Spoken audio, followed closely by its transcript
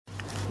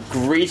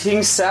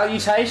Greetings,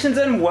 salutations,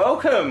 and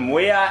welcome.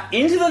 We are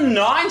into the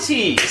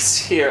 90s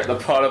here at the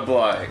Pot of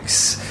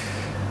Blokes.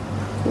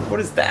 What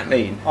does that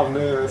mean? I'm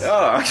nervous.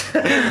 Oh,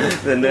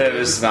 the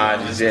nervous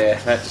 90s,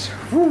 yeah. That's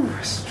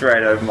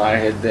straight over my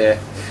head there.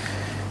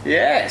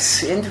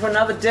 Yes, into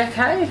another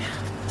decade.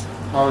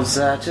 I was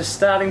just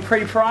starting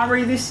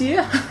pre-primary this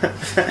year.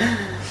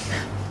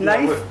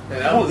 Nate,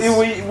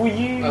 were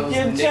you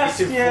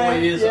just 4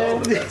 years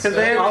old? There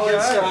we go.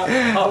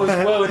 I was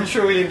well and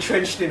truly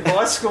entrenched in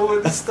high school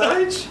at the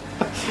stage.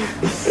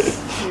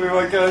 We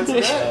won't go into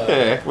that.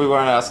 Yeah, we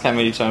won't ask how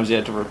many times you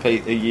had to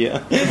repeat a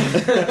year.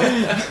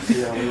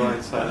 Yeah, we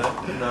won't say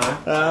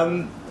that.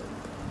 No.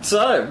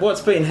 So,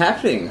 what's been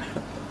happening?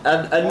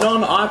 A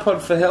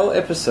non-iPod for Hell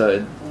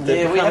episode.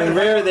 They're becoming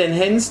rarer than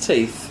hen's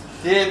teeth.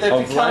 Yeah,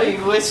 they're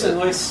becoming less and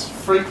less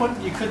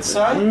frequent, you could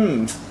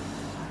say.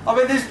 I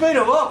mean, there's been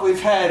a lot.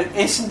 We've had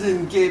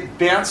Essendon get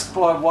bounced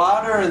by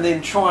Wada and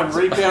then try and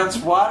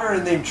rebounce Wada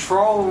and then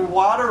troll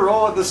Wada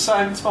all at the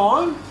same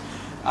time.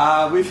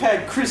 We've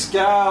had Chris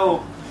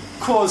Gale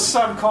cause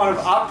some kind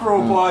of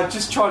uproar by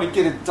just trying to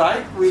get a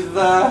date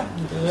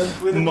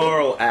with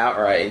moral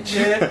outrage.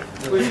 Yeah,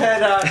 we've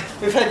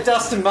had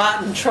Dustin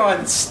Martin try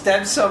and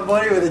stab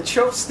somebody with a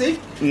chopstick.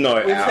 No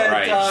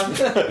outrage.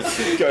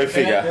 Go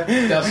figure.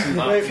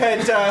 We've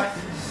had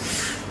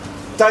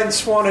Dane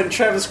Swan and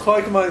Travis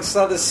Cloak, amongst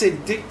others,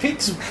 sent dick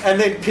pics and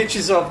then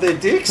pictures of their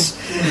dicks.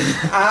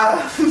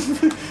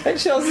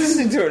 Actually, I was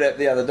listening to it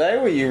the other day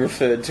where you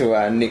referred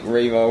to Nick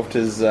Revolt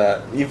as...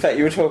 in fact,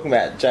 you were talking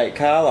about Jake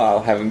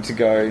Carlisle having to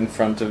go in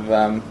front of...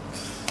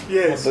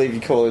 Yes. I believe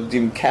you called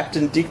him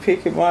Captain Dick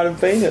Pic, it might have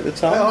been at the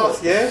time. Oh,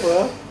 yeah,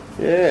 well...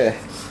 Yeah.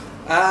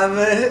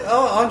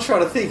 I'm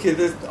trying to think of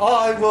this.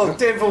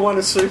 Denver won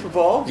a Super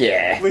Bowl.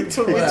 Yeah. We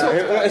talked about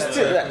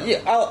that.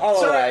 Yeah,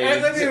 I'll allow you.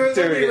 Let me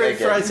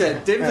rephrase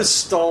that. Denver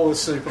stole a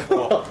Super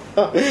Bowl.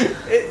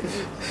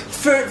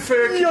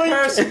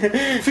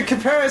 For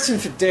comparison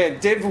for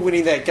Denver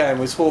winning that game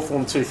was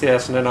Hawthorn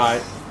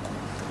 2008.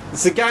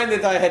 It's a game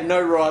that they had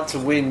no right to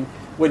win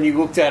when you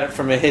looked at it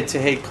from a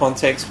head-to-head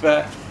context,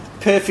 but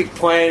perfect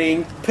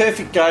planning,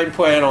 perfect game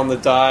plan on the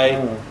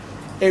day.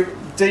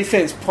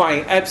 Defence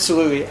playing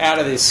absolutely out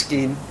of their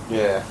skin.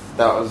 Yeah,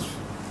 that was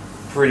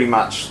pretty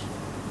much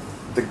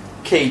the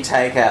key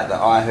takeout that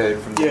I heard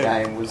from the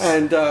game was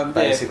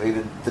basically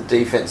the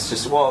defence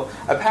just... Well,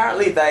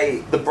 apparently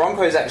the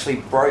Broncos actually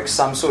broke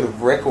some sort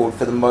of record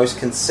for the most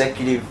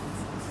consecutive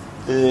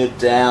third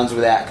downs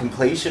without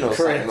completion or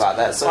something like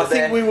that. So I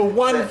think we were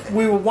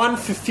 1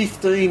 for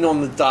 15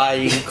 on the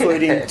day,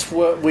 including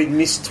we'd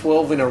missed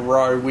 12 in a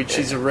row, which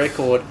is a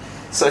record.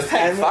 So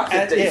thank fuck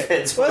the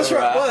defence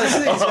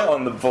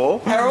on the ball.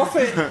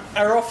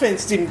 Our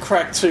offence didn't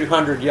crack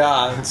 200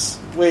 yards,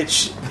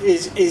 which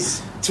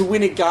is to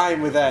win a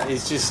game with that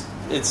is just,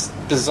 it's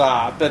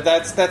bizarre. But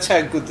that's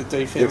how good the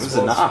defence was.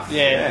 It was enough.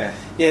 Yeah.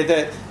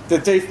 The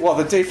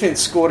defence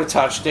scored a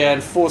touchdown,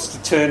 forced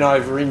a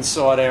turnover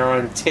inside our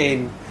own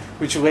 10,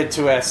 which led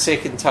to our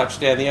second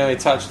touchdown, the only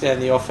touchdown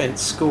the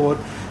offence scored.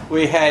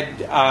 We had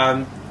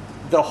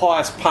the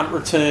highest punt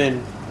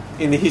return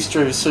in the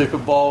history of a Super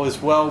Bowl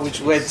as well,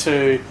 which led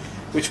to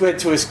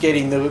us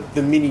getting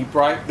the mini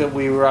break that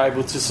we were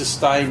able to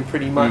sustain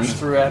pretty much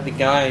throughout the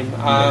game.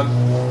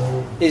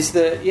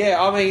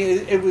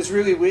 It was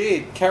really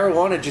weird.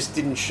 Carolina just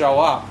didn't show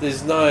up.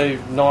 There's no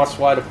nice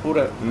way to put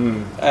it.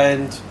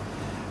 And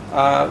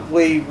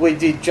we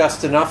did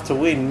just enough to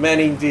win.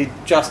 Manning did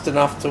just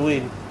enough to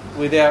win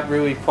without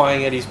really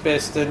playing at his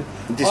best. And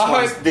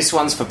this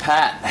one's for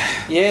Pat.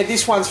 Yeah,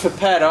 this one's for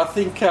Pat. I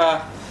think...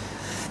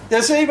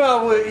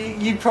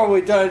 you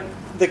probably don't...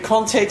 The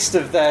context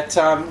of that,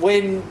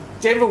 when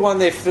Denver won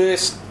their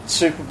first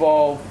Super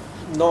Bowl,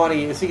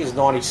 90, I think it was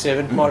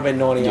 97, might have been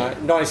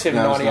 98,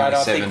 97, 98,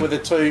 I think, with the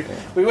two. Yeah.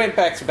 We went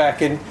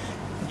back-to-back, and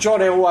John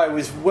Elway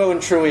was well and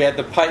truly at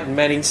the Peyton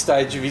Manning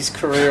stage of his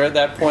career at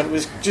that point. It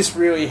was just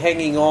really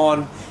hanging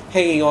on,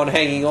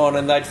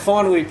 and they'd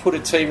finally put a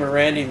team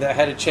around him that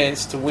had a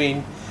chance to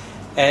win.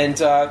 And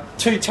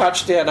 2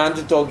 touchdown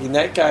underdog in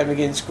that game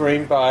against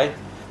Green Bay.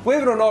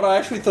 Whether or not I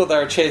actually thought they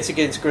were a chance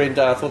against Green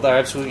Day, I thought they were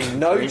absolutely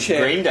no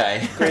chance. Green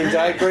Bay. Green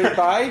Bay.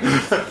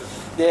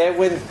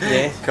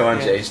 Come on,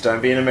 Jeez, don't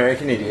be an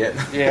American idiot.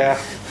 Yeah,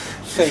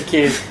 thank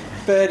you.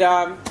 But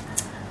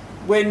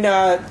when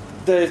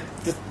the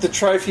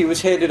trophy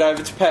was handed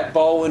over to Pat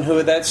Boland, who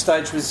at that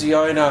stage was the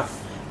owner,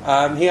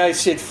 he only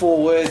said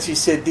 4 words. He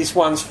said, "This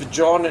one's for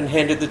John," and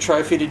handed the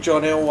trophy to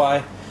John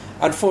Elway.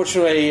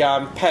 Unfortunately,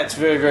 Pat's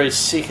very, very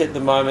sick at the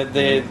moment.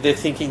 They're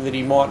thinking that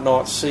he might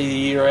not see the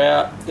year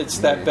out. It's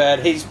that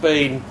bad. He's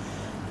been...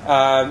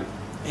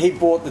 he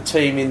bought the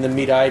team in the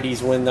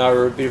mid-'80s when they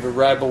were a bit of a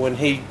rabble, and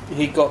he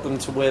got them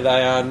to where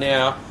they are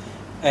now.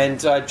 And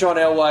John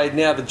Elway,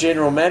 now the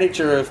general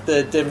manager of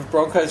the Denver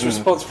Broncos,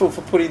 responsible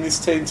for putting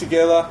this team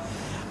together.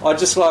 I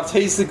just loved...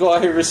 He's the guy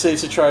who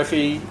receives a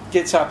trophy,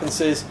 gets up and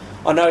says,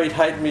 "I know he'd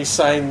hate me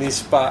saying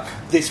this, but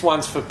this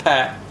one's for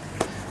Pat."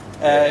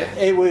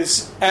 It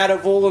was, out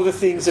of all of the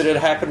things that had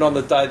happened on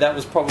the day, that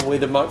was probably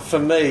for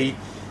me,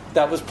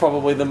 that was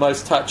probably the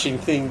most touching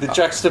thing. The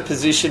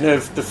juxtaposition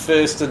of the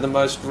first and the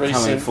most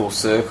recent. Coming full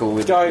circle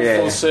with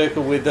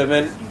them.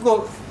 And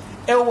look,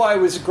 Elway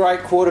was a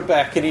great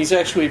quarterback, and he's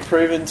actually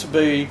proven to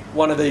be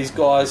one of these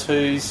guys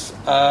who's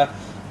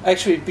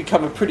actually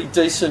become a pretty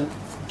decent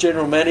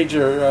general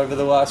manager over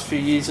the last few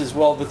years as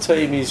well. The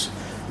team is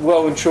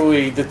well and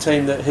truly the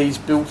team that he's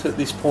built at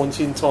this point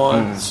in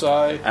time.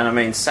 And I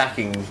mean,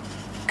 sacking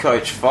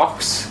Coach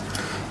Fox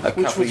a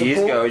couple of years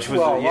ago, which was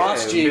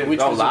last year,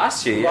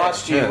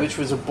 which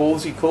was a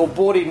ballsy call.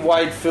 Brought in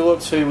Wade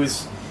Phillips, who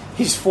was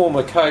his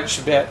former coach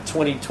about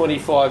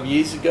 20-25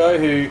 years ago,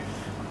 who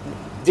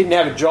didn't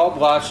have a job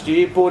last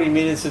year. Brought him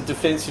in as a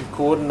defensive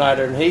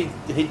coordinator, and he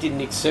did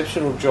an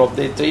exceptional job.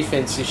 Their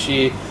defence this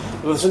year,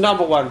 it was the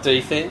number one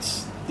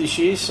defence this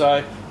year,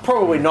 so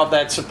probably not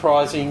that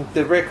surprising.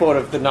 The record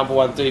of the number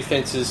one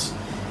defences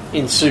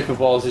in Super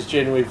Bowls is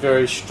generally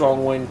very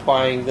strong when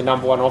playing the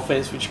number one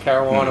offence, which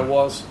Carolina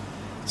was.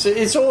 So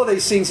it's all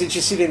these things that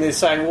you're sitting there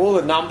saying, well, all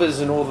the numbers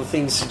and all the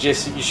things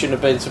suggest that you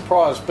shouldn't have been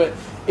surprised. But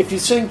if you'd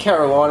seen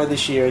Carolina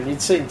this year and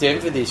you'd seen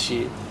Denver this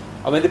year,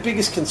 I mean, the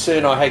biggest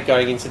concern I had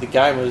going into the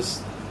game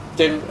was,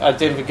 are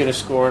Denver going to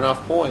score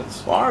enough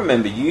points? Well, I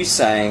remember you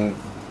saying,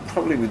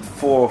 probably with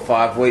 4 or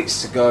 5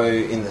 weeks to go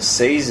in the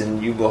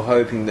season, you were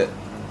hoping that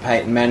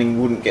Peyton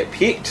Manning wouldn't get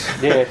picked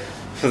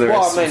for the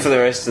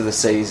rest of the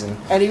season.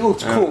 And he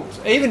looked cooked.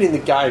 Even in the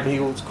game, he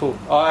looked cooked.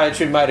 I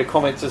actually made a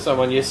comment to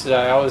someone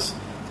yesterday. I was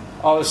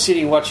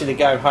sitting watching the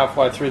game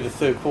halfway through the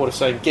third quarter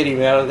saying, get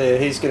him out of there,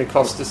 he's going to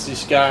cost us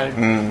this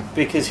game.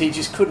 Because he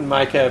just couldn't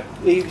make a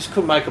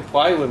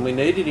play when we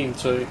needed him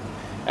to.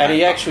 And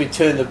he actually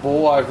turned the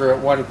ball over at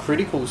one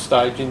critical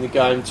stage in the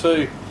game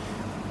too.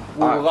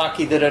 We were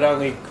lucky that it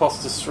only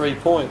cost us 3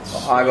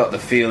 points. I got the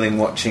feeling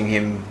watching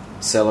him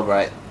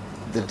celebrate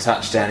the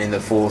touchdown in the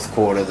fourth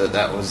quarter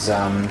that was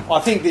I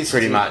think this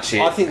pretty much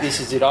it. I think this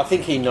is it. I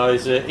think he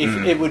knows it.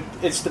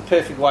 It's the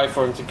perfect way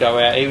for him to go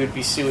out. He would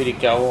be silly to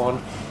go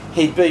on.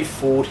 He'd be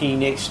 40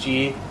 next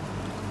year.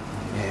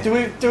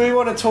 Yeah. Do we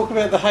want to talk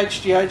about the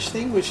HGH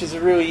thing, which is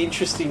a really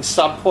interesting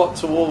subplot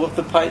to all of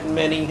the Peyton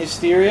Manning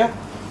hysteria?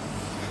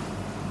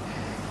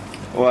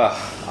 Well,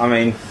 I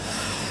mean,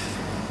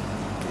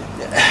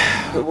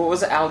 what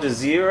was it, Al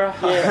Jazeera?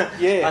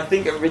 Yeah. I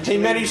think originally he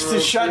managed to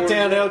shut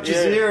down Al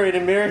Jazeera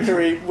in America,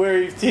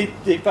 where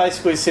he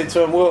basically said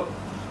to him, well,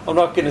 I'm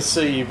not going to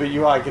sue you, but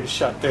you are going to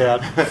shut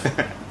down.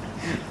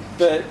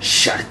 But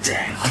shut it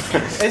down.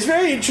 It's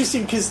very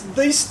interesting because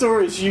these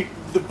stories,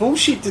 the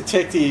bullshit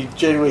detective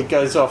generally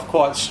goes off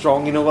quite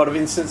strong in a lot of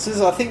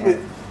instances. I think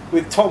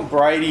with Tom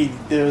Brady,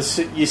 you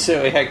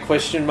certainly had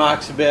question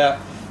marks about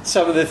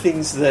some of the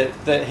things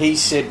that he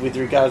said with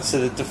regards to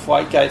the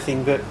Deflategate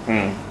thing. But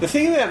the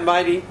thing about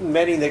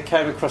Manning that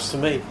came across to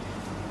me,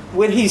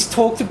 when he's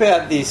talked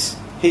about this,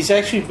 he's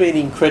actually been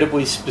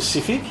incredibly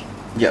specific.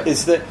 Yep.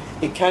 Is that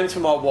it came to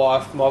my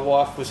wife. My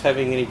wife was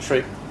having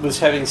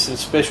having some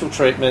special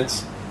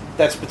treatments.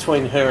 That's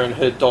between her and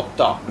her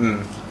doctor.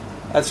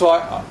 That's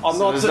why I'm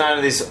not. There's none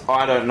of this.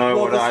 I don't know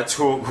what I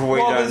took. We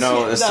don't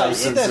know what the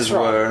substances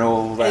were, and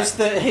all that. It's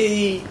that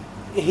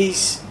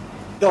he's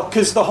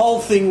because the whole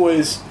thing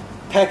was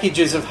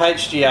packages of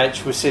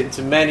HGH were sent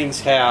to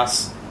Manning's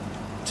house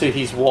to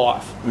his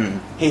wife.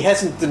 He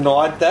hasn't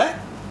denied that.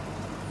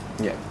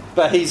 Yeah,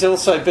 but he's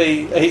also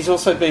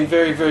been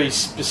very, very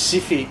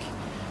specific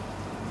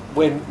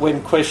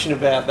when questioned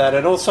about that,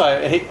 and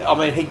also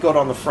he got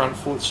on the front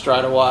foot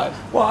straight away.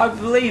 Well, I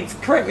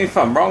believe, correct me if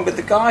I'm wrong, but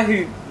the guy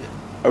who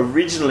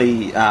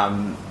originally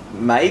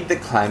made the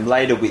claim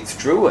later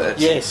withdrew it.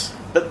 Yes,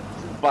 but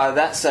by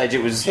that stage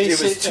it was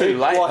too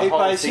late. Well, he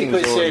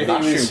basically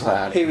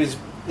said he was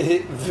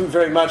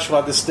very much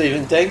like the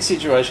Stephen Dank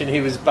situation. He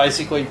was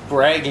basically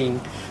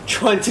bragging,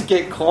 trying to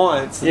get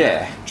clients,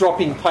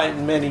 dropping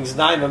Peyton Manning's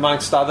name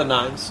amongst other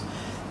names.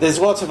 There's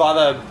lots of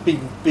other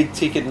big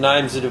ticket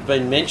names that have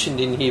been mentioned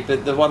in here,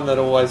 but the one that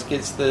always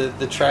gets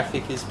the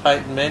traffic is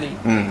Peyton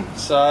Manning.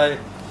 So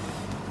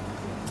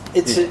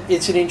it's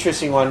an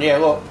interesting one. Yeah,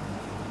 look,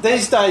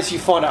 these days you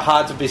find it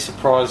hard to be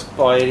surprised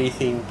by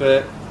anything,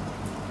 but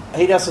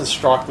he doesn't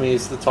strike me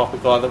as the type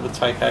of guy that would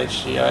take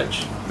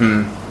HGH.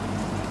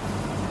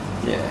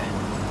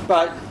 Yeah.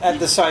 But at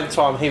the same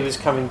time, he was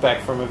coming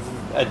back from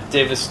a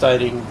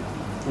devastating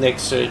neck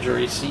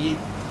surgery, so you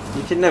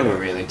can never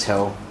really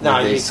tell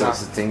these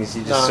sorts of things.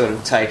 You just sort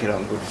of take it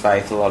on good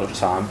faith a lot of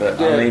time.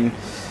 But, I mean,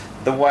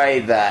 the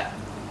way that,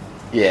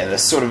 the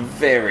sort of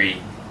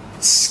very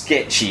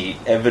sketchy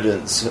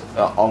evidence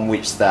on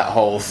which that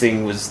whole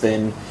thing was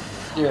then...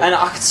 Yeah. And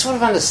I can sort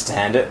of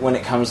understand it when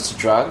it comes to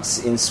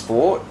drugs in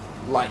sport.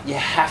 Like, you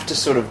have to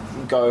sort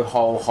of go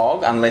whole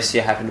hog unless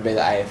you happen to be the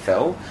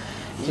AFL.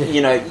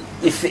 You know,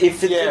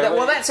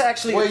 that's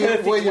actually the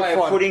perfect way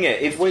of putting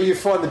it. Where you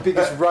find the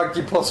biggest rug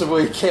you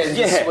possibly can,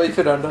 just sweep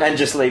it under, and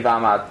just leave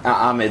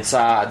Ahmed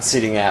Saad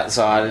sitting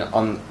outside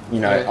on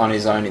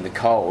his own in the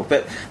cold.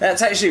 But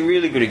that's actually a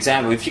really good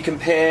example. If you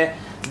compare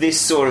this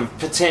sort of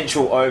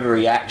potential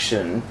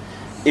overreaction,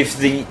 if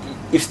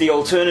the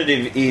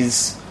alternative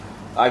is,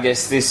 I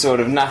guess, this sort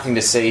of nothing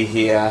to see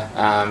here.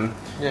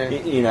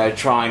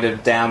 trying to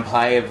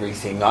downplay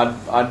everything.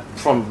 I'd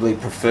probably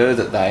prefer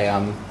that they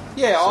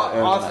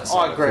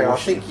I agree. I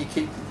think you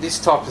keep this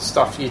type of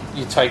stuff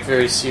you take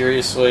very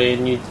seriously,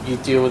 and you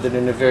deal with it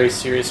in a very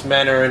serious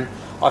manner. And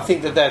I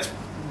think that's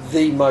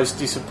the most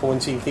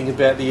disappointing thing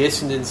about the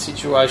Essendon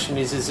situation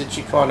is that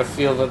you kind of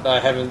feel that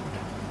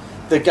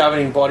the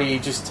governing body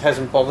just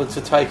hasn't bothered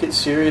to take it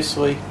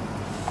seriously.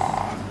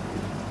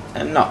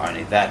 And not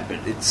only that, but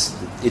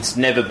it's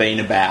never been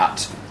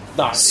about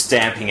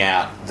stamping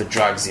out the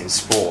drugs in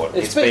sport.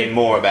 It's been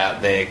more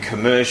about their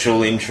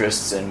commercial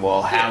interests and,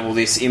 how will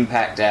this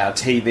impact our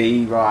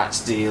TV rights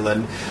deal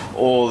and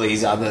all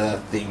these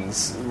other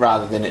things,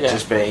 rather than it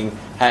just being,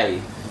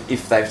 hey,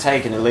 if they've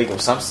taken illegal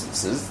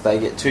substances, they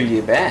get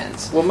 2-year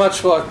bans. Well,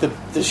 much like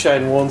the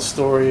Shane Warne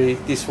story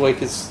this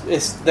week, it's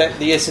that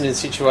the Essendon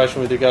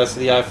situation with regards to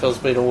the AFL's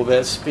been all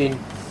about spin.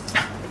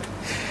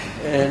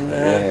 And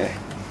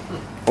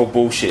or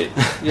bullshit.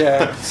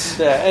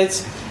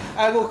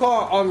 Look,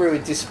 I'm really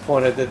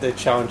disappointed that they're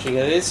challenging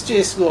it. It's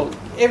just, look,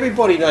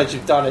 everybody knows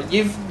you've done it.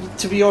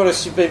 To be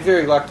honest, you've been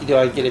very lucky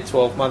to get a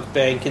 12-month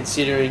ban,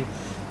 considering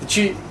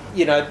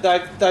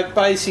that they've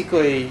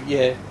basically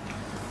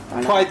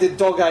played the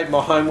dog ate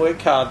my homework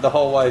card the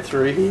whole way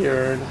through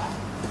here. And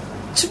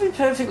to be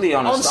perfectly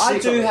honest, I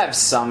do have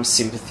some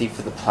sympathy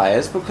for the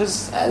players,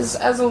 because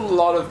as a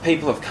lot of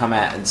people have come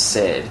out and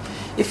said,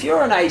 if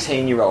you're an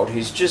 18-year-old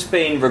who's just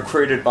been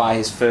recruited by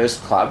his first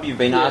club, you've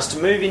been asked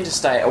to move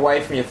interstate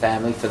away from your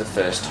family for the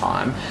first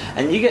time,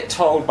 and you get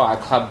told by a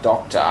club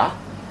doctor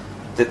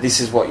that this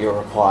is what you're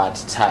required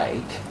to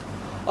take.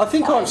 I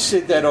think I've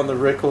said that on the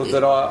record,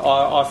 that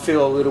I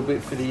feel a little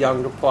bit for the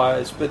younger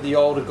players, but the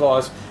older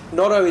guys,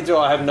 not only do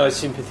I have no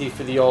sympathy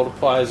for the older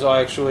players, I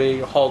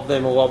actually hold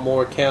them a lot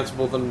more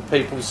accountable than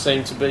people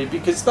seem to be,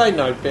 because they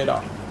know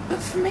better. But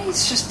for me,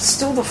 it's just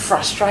still the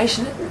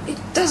frustration. It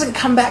doesn't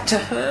come back to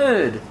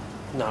Hurd.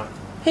 No.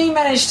 He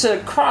managed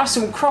to cry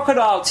some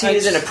crocodile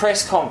tears in a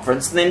press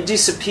conference and then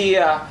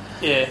disappear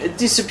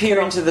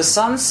into the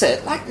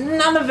sunset. Like,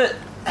 none of it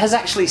has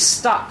actually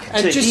stuck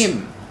to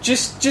him.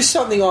 Just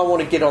something I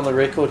want to get on the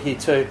record here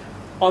too.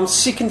 I'm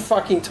sick and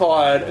fucking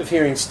tired of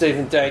hearing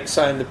Stephen Dank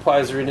saying the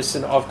players are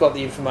innocent. I've got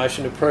the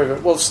information to prove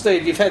it. Well,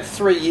 Steve, you've had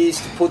 3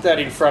 years to put that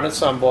in front of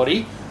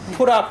somebody.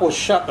 Put up or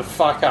shut the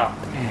fuck up.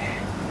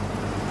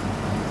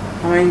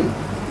 I mean,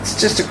 it's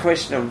just a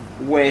question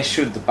of where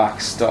should the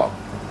buck stop.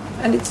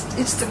 And it's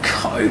the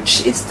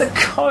coach. It's the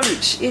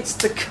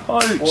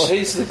coach. Well,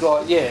 he's the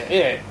guy.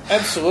 Yeah,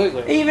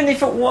 absolutely. Even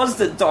if it was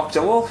the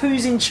doctor, well,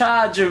 who's in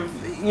charge of,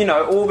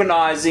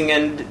 organising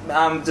and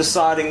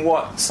deciding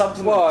what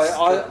supplements?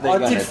 Well,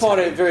 I did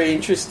find it very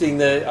interesting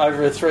that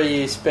over a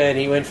 3-year span,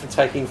 he went from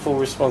taking full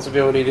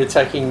responsibility to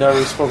taking no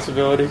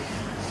responsibility.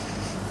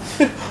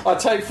 I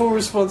take full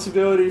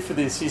responsibility for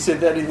this. He said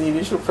that in the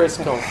initial press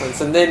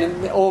conference, and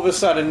then all of a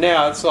sudden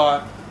now it's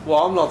like,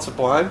 well, I'm not to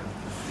blame.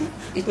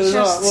 It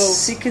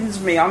just sickens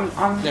me. I'm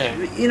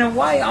in a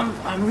way,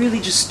 I'm really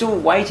just still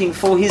waiting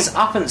for his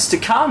uppance to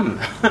come.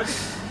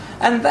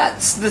 And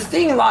that's the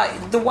thing,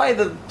 like, the way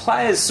the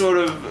players sort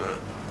of,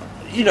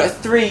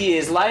 3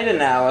 years later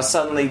now are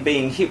suddenly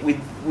being hit with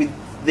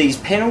these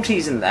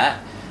penalties and that.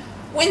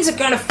 When's it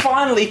going to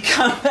finally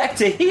come back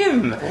to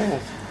him?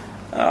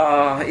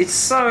 Oh, it's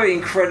so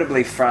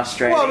incredibly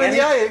frustrating. Well, I mean,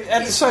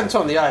 at the same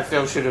time, the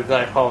AFL should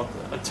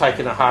have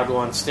taken a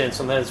hardline stance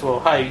on that as well.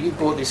 Hey, you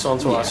brought this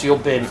onto us. You're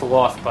banned for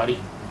life, buddy.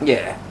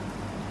 Yeah.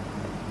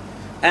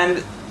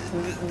 And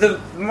the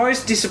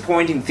most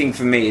disappointing thing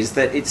for me is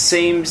that it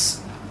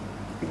seems...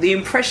 The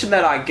impression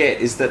that I get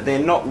is that they're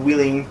not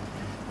willing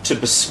to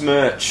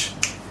besmirch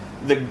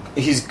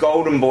his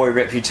golden boy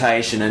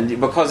reputation, and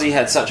because he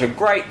had such a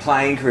great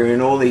playing career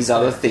and all these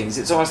other things,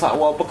 it's almost like,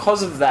 well,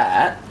 because of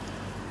that...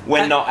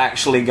 We're not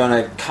actually going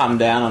to come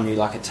down on you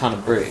like a ton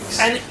of bricks.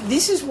 And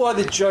this is why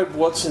the Jobe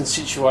Watson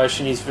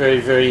situation is very,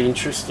 very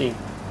interesting.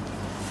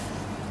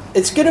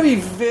 It's going to be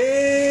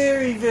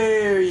very,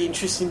 very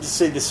interesting to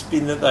see the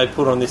spin that they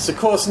put on this. Of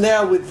course,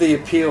 now with the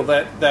appeal,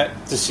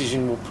 that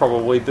decision will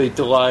probably be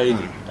delayed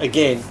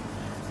again.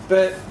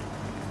 But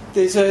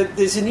there's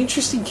an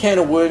interesting can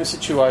of worms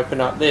that you open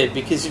up there,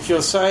 because if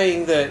you're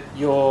saying that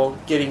you're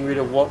getting rid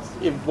of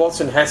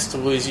Watson has to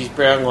lose his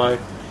Brownlow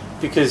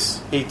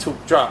because he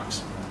took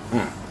drugs.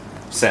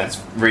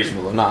 Sounds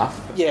reasonable enough.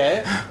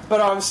 Yeah,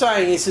 but I'm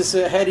saying is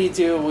how do you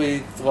deal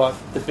with like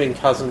the Ben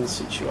Cousins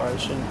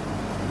situation?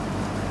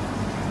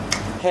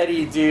 How do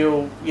you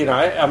deal?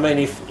 I mean,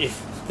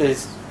 if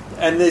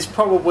there's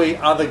probably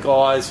other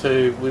guys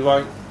who we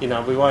won't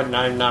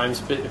name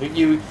names, but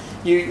who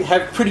you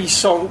have pretty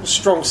strong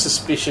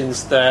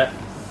suspicions that,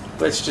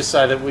 let's just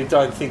say that we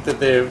don't think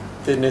that they're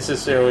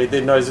necessarily,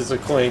 their noses are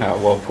clean. Oh,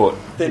 well put.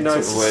 Their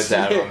noses, took the words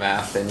out of my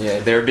mouth, and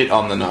they're a bit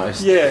on the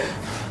nose. Yeah.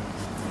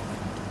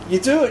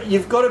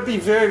 You've got to be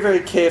very, very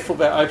careful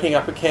about opening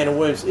up a can of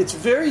worms. It's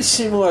very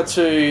similar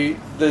to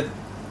the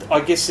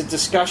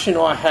discussion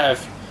I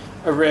have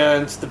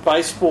around the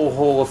Baseball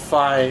Hall of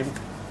Fame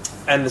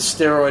and the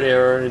steroid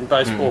era in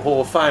Baseball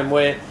Hall of Fame,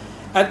 where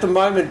at the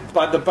moment,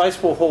 but the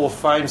Baseball Hall of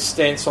Fame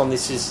stance on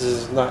this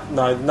is no,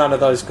 none of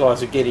those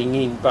guys are getting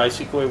in.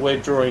 Basically,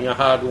 we're drawing a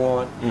hard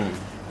line,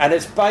 and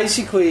it's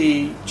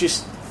basically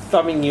just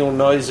thumbing your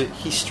nose at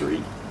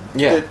history.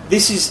 Yeah,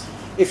 this is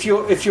if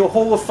your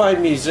Hall of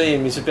Fame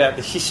museum is about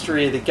the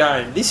history of the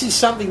game. This is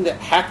something that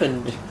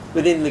happened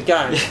within the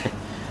game,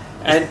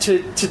 and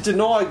to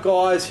deny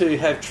guys who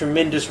have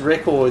tremendous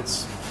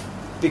records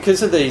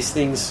because of these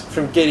things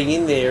from getting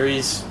in there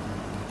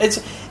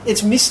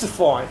it's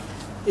mystifying.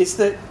 Is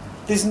that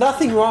there's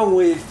nothing wrong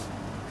with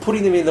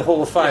putting them in the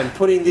Hall of Fame,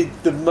 putting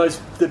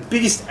the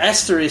biggest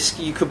asterisk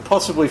you could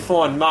possibly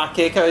find, Mark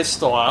Ecko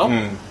style,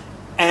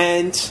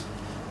 and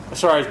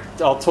sorry,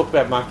 I'll talk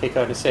about Mark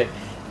Ecko in a sec,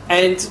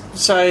 and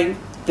saying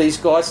these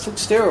guys took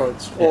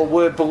steroids or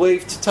were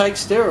believed to take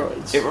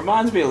steroids. It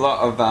reminds me a lot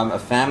of a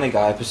Family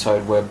Guy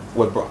episode where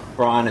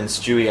Brian and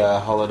Stewie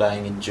are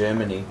holidaying in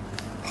Germany.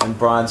 And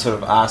Brian sort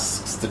of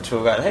asks the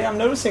tour guide, "Hey, I'm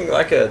noticing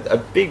like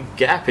a big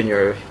gap in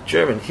your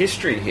German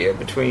history here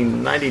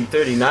between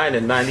 1939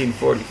 and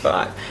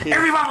 1945. Yeah.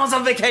 Everyone was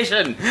on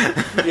vacation!"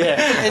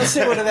 Yeah, it's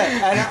similar to that.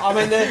 And I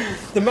mean,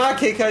 the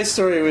Mark Ecko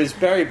story was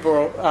Barry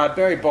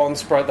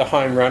Bonds broke the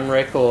home run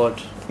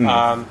record.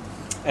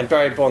 And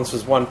Barry Bonds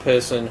was one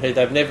person who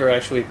they've never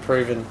actually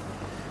proven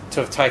to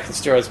have taken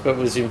steroids, but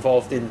was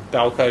involved in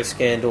Balco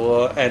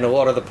scandal, and a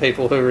lot of the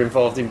people who were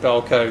involved in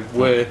Balco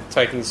were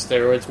taking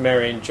steroids.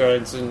 Marion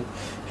Jones and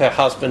her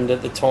husband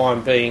at the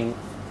time being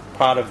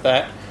part of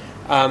that.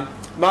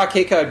 Mark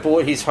Ecko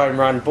bought his home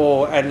run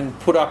ball and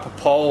put up a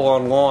poll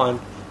online,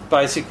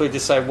 basically to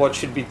say what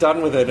should be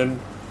done with it, and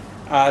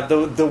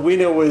the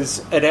winner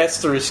was an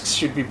asterisk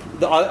should be.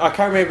 I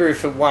can't remember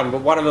if it won,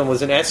 but one of them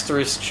was an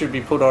asterisk should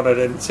be put on it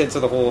and sent to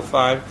the Hall of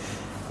Fame.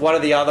 One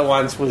of the other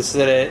ones was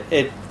that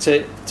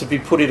to be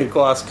put in a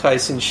glass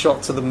case and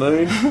shot to the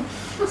moon.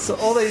 So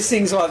all these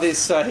things like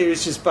this, he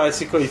was just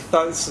basically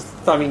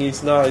thumbing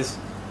his nose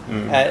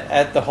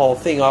at the whole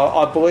thing.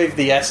 I believe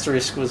the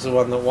asterisk was the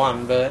one that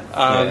won, but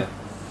I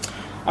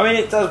mean,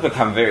 it does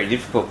become very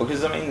difficult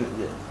because, I mean,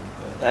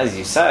 as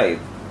you say,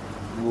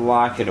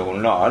 like it or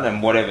not,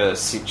 and whatever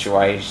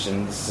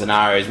situations,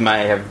 scenarios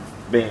may have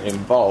been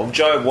involved,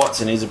 Joe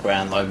Watson is a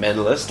Brownlow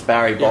medalist.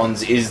 Barry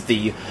Bonds is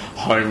the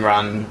home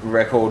run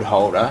record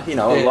holder. You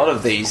know, a lot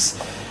of these.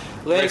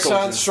 Lance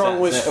Armstrong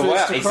was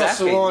first across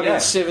the line in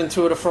 7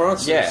 Tour de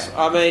France. Yeah,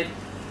 I mean,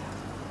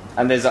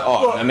 and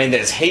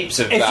there's heaps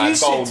of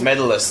gold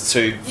medalists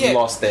who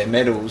lost their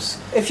medals.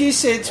 If you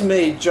said to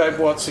me Joe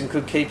Watson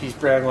could keep his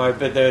Brownlow,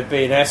 but there would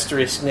be an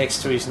asterisk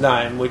next to his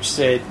name which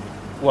said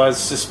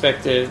was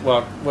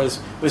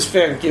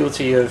found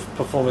guilty of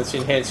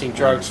performance-enhancing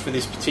drugs for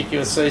this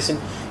particular season,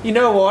 you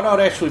know what? I'd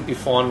actually be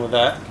fine with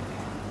that.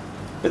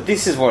 But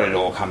this is what it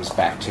all comes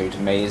back to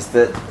me, is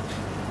that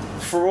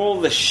for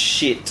all the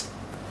shit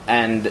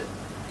and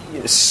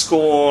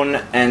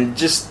scorn and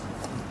just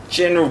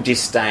general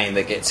disdain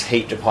that gets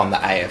heaped upon the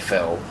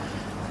AFL,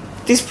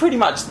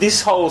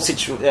 this whole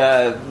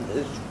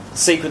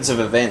sequence of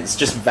events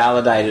just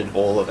validated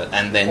all of it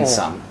and then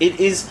some. It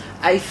is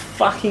a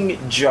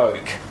fucking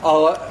joke.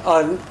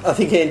 I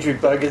think Andrew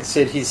Bogut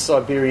said his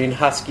Siberian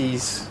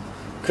Huskies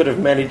could have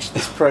managed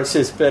this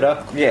process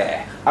better.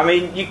 Yeah, I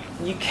mean,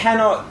 you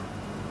cannot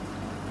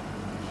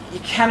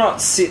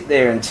sit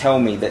there and tell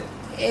me that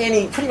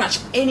pretty much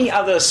any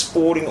other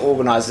sporting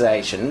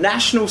organisation,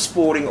 national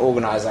sporting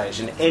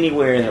organisation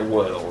anywhere in the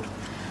world,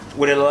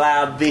 would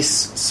allow this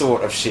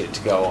sort of shit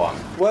to go on.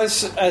 Well,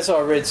 as I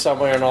read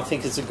somewhere, and I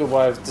think it's a good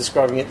way of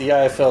describing it, the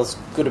AFL's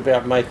good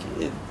about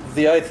making.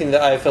 The only thing the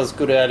AFL's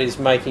good at is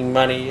making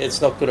money. It's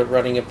not good at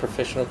running a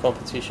professional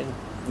competition.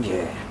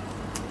 Yeah,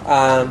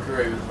 I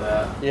agree with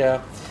that.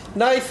 Yeah,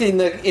 Nath in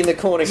the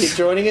corner here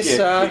joining us.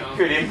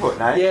 Good input,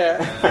 Nath.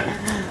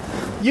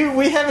 Yeah,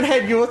 we haven't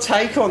had your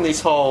take on this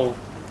whole.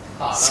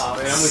 Oh, no, I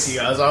mean, I'm with you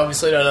guys. I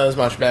obviously don't know as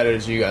much about it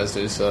as you guys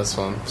do, so that's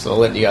fine. So I'll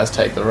let you guys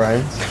take the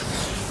reins.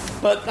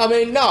 But, I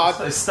mean, no.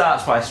 So it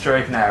starts by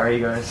stroking our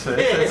egos first.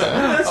 Yeah,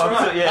 that's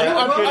right. Yeah,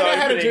 I know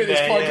how to do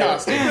this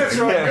podcast. That's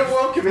right. You're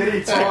welcome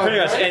anytime. Pretty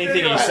much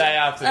anything you say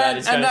after that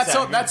is going to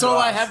sound And that's all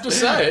I have to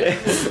say.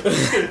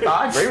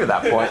 I agree with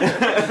that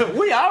point.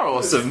 We are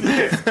awesome.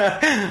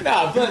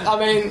 No, but, I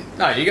mean,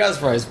 no, you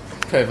guys raised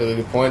perfectly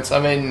good points. I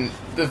mean,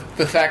 the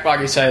fact, like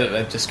you say, that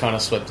they've just kind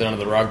of swept it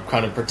under the rug,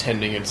 kind of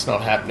pretending it's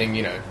not happening,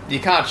 you know, you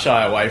can't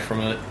shy away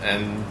from it,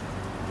 and,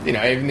 you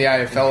know, even the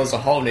AFL as a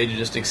whole need to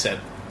just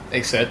accept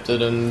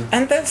it, and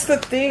that's the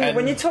thing,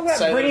 when you talk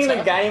about bringing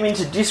the game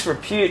into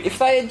disrepute, if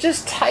they had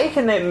just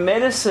taken their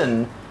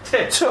medicine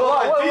like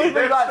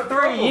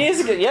 3 years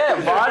ago,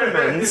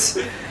 vitamins.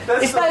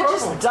 If they had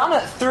just done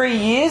it 3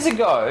 years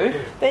ago,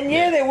 then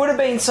there would have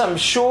been some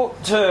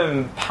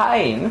short-term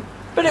pain,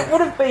 but it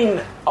would have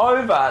been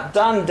over,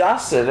 done,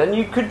 dusted, and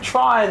you could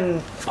try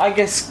and, I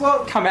guess,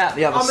 come out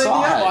the other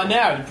side. By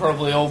now it'd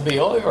probably all be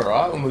over,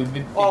 right? And we'd be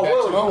back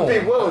to normal.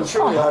 It'd be well and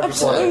truly over.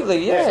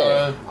 Absolutely, yeah.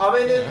 So, I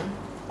mean,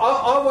 I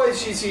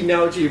always use the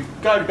analogy,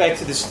 going back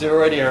to the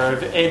steroid era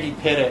of Andy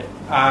Pettit,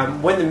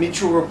 when the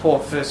Mitchell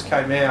report first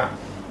came out,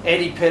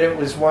 Eddie Pettit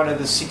was one of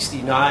the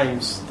 60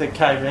 names that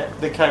came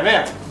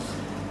out.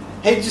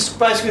 He just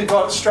basically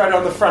got straight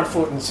on the front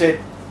foot and said,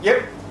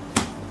 "Yep,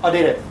 I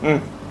did it.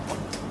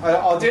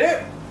 I did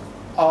it.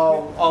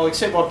 I'll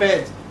accept my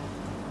bed."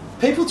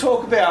 People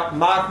talk about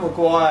Mark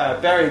Maguire,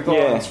 Barry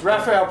Bonds,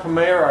 Rafael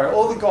Palmeiro,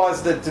 all the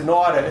guys that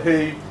denied it,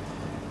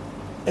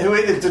 who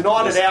either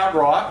denied it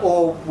outright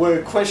or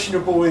were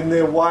questionable in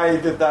their way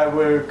that they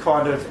were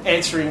kind of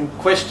answering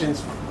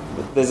questions.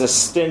 There's a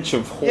stench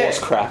of horse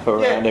crap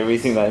around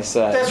everything they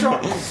say. That's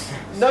right.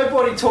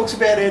 Nobody talks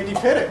about Andy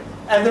Pettit.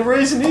 And the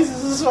reason is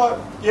it's like,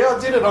 I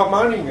did it, I'm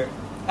owning it.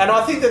 And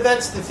I think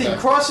that's the thing.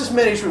 Crisis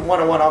Management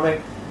 101, I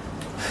mean,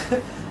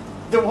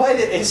 the way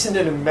that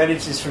Essendon have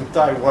managed this from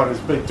day one has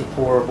been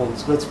deplorable,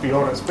 let's be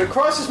honest. But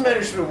Crisis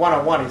Management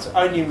 101 is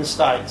own your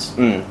mistakes.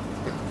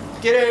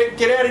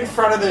 Get out in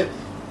front of it.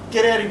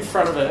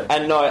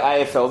 And no,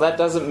 AFL, that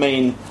doesn't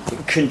mean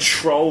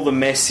control the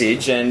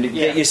message and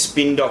get your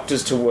spin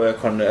doctors to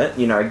work on it.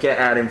 Get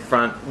out in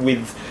front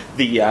with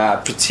the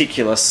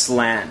particular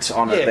slant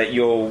on it that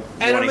you're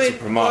wanting to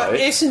promote.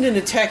 Essendon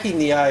attacking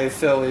the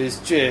AFL is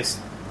just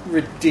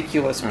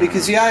ridiculous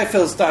because the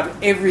AFL's done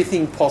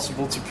everything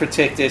possible to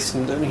protect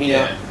Essendon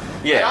here.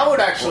 Yeah. I would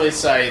actually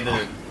say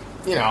that,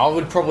 I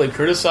would probably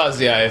criticise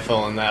the AFL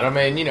on that. I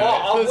mean,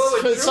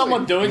 for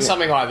someone doing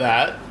something like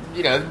that,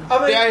 the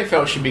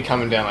AFL should be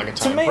coming down like a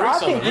ton of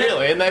bricks on them,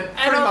 really, and they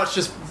pretty much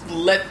just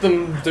let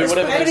them do whatever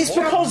they want. And it's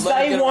because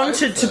they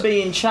wanted to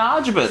be in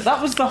charge of it.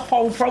 That was the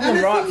whole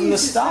problem right from the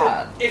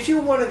start. If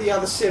you're one of the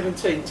other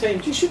 17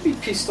 teams, you should be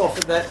pissed off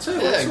at that too.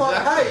 It's like,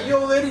 hey,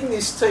 you're letting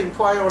this team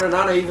play on an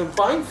uneven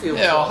playing field.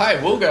 Yeah, well,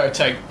 hey, we'll go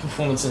take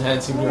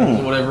performance-enhancing drugs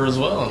or whatever as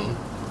well.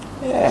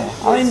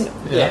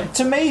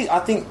 To me, I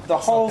think the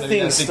whole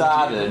thing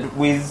started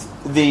with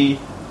the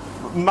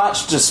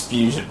much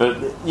disputed, but,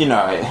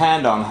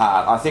 hand on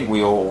heart, I think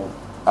we all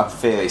are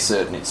fairly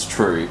certain it's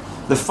true.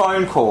 The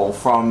phone call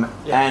from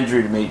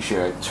Andrew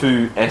Demetrio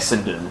to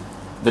Essendon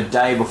the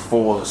day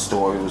before the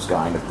story was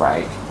going to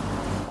break,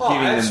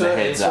 giving them the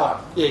heads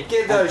up.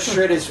 Get those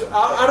shredders.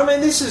 I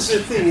mean, this is the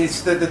thing,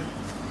 is that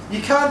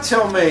you can't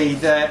tell me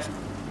that,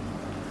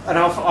 and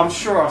I'm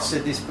sure I've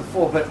said this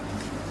before, but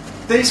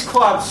these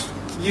clubs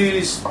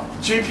use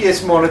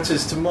GPS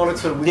monitors to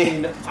monitor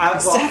within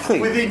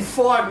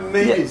 5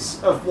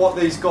 metres of what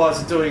these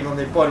guys are doing on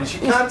their bodies.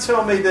 You can't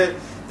tell me that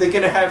they're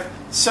going to have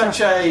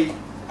such a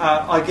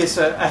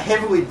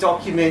heavily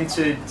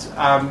documented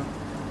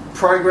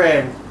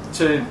program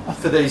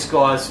for these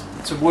guys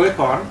to work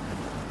on,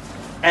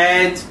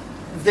 and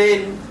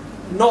then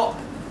not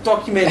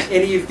document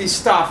any of this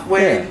stuff.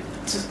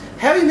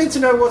 How are you meant to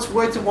know what's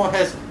worked and what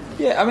hasn't?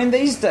 Yeah, I mean,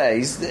 these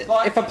days,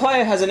 if a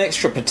player has an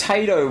extra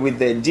potato with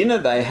their dinner,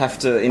 they have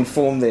to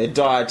inform their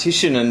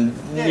dietitian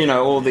and,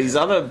 all these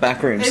other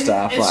backroom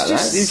staff like that.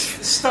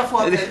 Stuff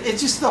like that. It's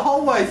just the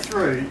whole way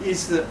through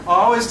is that I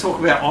always talk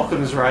about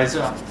Occam's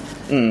razor.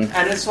 And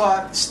it's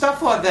like,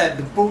 stuff like that,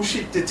 the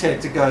bullshit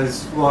detector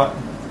goes,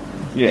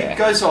 it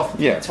goes off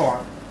big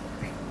time.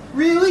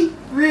 Really?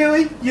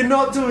 Really? You're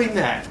not doing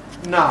that?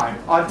 No,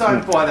 I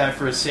don't buy that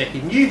for a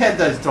second. You had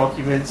those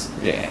documents.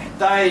 Yeah.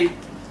 They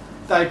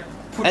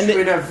put you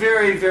in a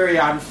very, very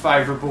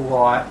unfavourable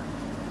light.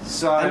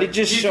 So and it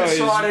just shows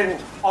decided,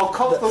 I'll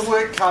cop the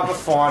work cover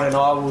fine and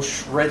I will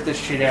shred the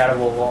shit out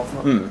of all of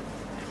them.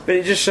 But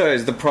it just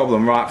shows the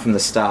problem right from the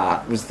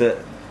start was that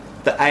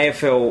the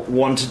AFL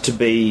wanted to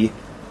be...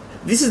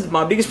 This is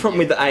my biggest problem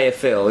with the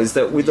AFL, is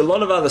that with a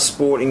lot of other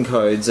sporting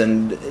codes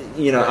and,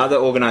 other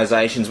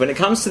organisations, when it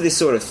comes to this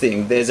sort of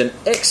thing, there's an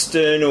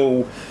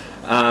external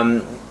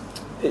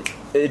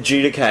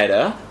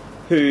adjudicator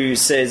who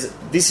says,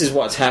 this is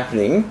what's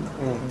happening,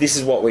 this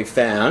is what we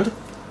found,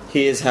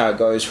 here's how it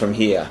goes from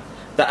here.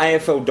 The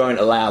AFL don't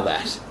allow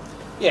that.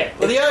 Yeah,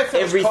 well, the AFL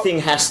everything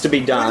has to be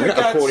done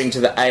according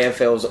to the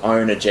AFL's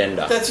own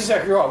agenda. That's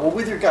exactly right. Well,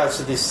 with regards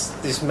to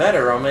this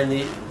matter, I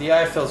mean, the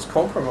AFL's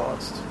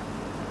compromised.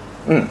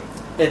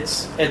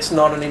 It's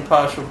not an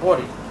impartial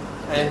body.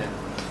 And,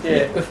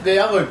 the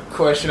other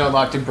question I'd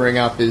like to bring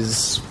up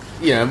is,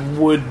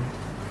 would,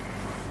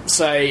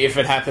 say, if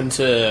it happened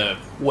to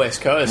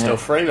West Coast or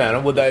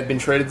Fremantle, would they have been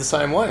treated the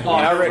same way?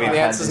 I reckon the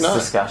answer is no.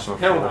 Discussion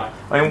before.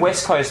 I mean,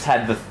 West Coast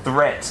had the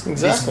threat,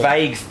 this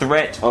vague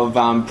threat of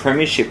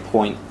premiership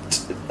point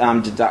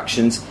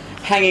deductions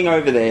hanging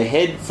over their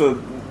head for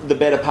the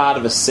better part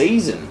of a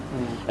season.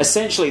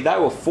 Essentially, they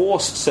were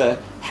forced to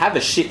have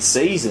a shit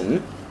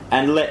season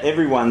and let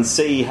everyone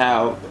see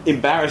how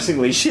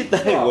embarrassingly shit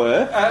they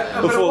were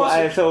before the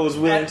AFL was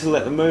willing to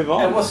let them move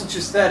on. It wasn't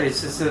just that,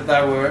 it's just that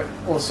they were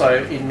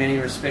also, in many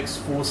respects,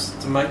 forced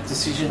to make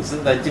decisions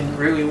that they didn't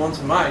really want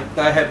to make.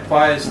 They had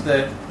players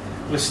that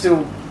were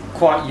still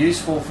quite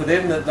useful for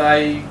them that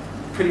they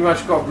pretty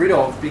much got rid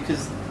of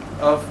because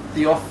of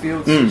the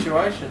off-field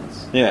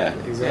situations. Yeah.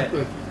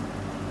 Exactly.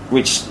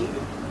 Which,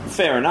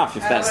 fair enough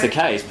if that's the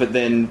case, but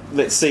then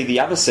let's see the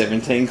other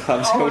 17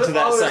 clubs go to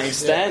that same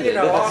standard.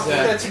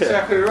 That's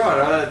exactly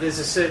right. There's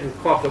a certain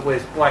club that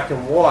wears black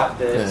and white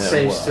that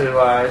seems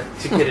to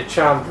get a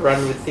charmed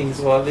run with things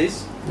like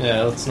this.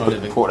 Yeah, let's not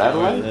even... Port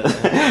Adelaide?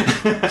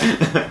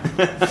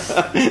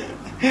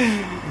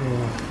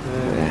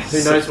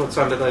 Who knows what's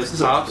under those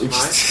tarps, mate?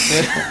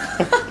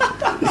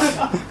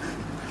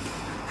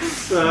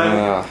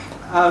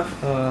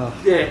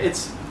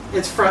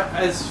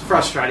 It's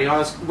frustrating.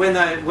 When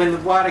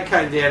the WADA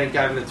came down and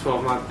gave him the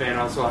 12-month ban,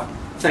 I was like,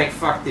 thank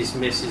fuck this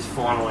mess is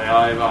finally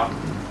over.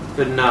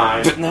 But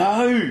no.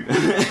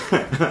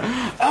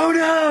 Oh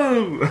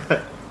no!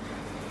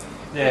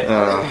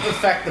 Yeah, the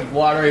fact that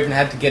WADA even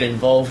had to get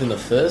involved in the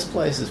first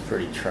place is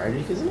pretty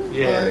tragic, isn't it?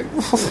 Yeah.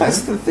 Well,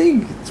 that's the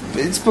thing.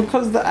 It's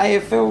because the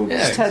AFL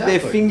just had their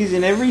fingers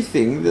in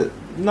everything that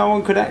no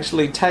one could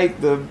actually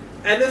take the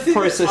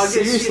process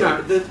seriously.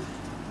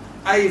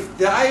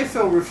 The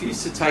AFL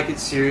refused to take it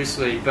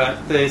seriously,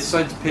 but they're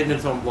so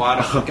dependent on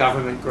WADA for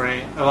government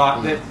grant.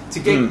 To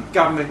get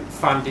government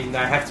funding, they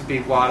have to be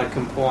WADA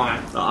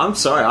compliant. I'm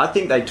sorry, I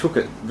think they took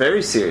it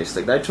very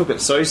seriously. They took it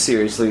so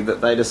seriously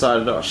that they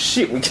decided, oh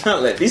shit, we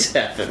can't let this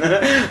happen.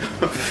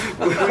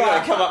 We've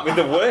got to come up with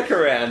a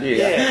workaround here.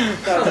 Yeah,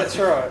 no, that's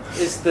right.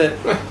 Is that...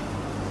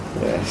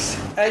 Yes.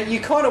 You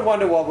kind of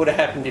wonder what would have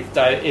happened if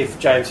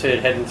James Hird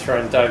hadn't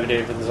thrown David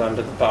Evans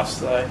under the bus,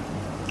 though.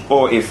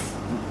 Or if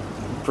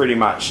pretty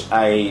much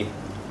a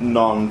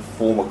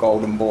non-former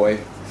Golden Boy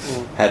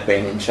had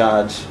been in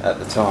charge at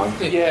the time.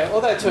 Yeah,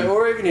 well that too.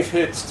 Or even if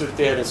Hird stood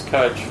down as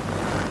coach.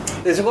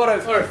 There's a lot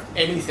of... Or if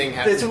anything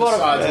happens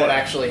besides what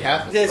actually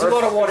happened. There's a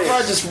lot of what ifs. I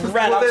just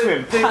ran up to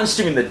him, punched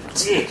him in the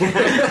dick.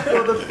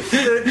 Well,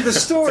 the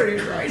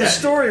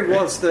story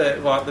was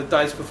that, like, the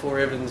days before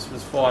Evans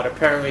was fired,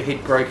 apparently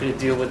he'd broken a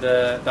deal with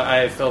the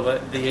AFL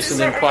that the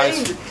Essendon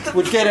players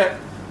would get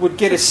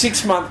a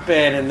 6-month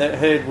ban and that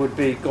Hird would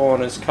be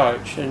gone as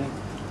coach. And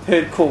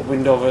Hird caught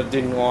wind of it,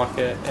 didn't like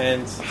it,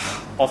 and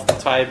off the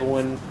table,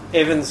 and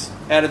Evans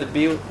out of the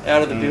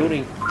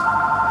building.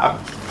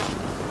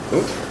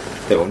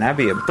 There will now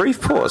be a brief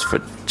pause for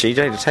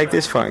GJ to take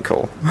this phone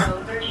call.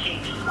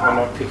 I'm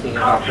not picking it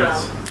up.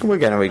 We're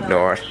going to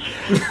ignore it.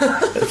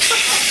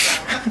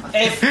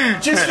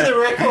 Just for the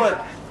record,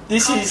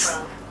 this is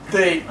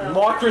the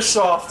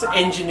Microsoft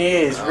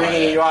engineers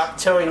ringing you up,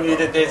 telling you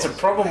that there's a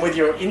problem with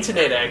your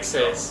internet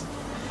access.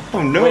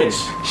 Oh no!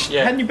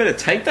 Hadn't you better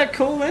take that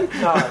call then?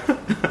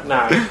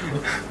 No.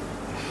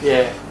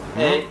 Yeah.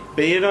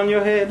 Be it on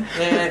your head.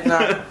 Yeah,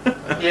 no.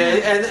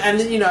 Yeah,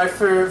 and you know,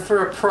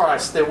 for a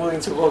price, they're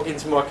willing to log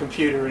into my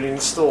computer and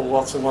install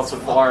lots and lots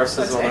of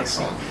viruses on it.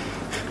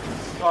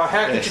 Oh,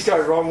 how could you go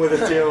wrong with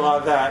a deal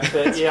like that?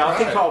 But yeah, I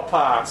think I'll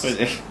pass.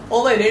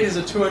 All they need is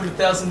a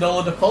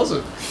 $200,000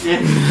 deposit.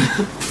 Yeah.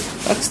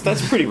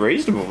 That's pretty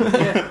reasonable.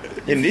 Yeah.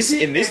 In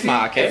this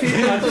market.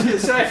 I was going to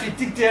say, if you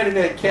dig down in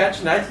that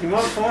couch, Nate, you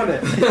might find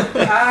it.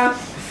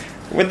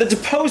 When the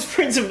deposed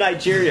Prince of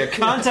Nigeria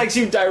contacts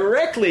you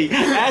directly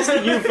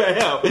asking you for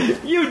help,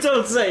 you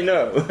don't say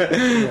no.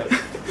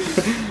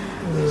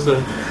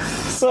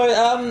 So,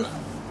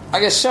 I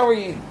guess, shall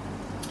we...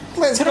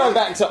 Let's go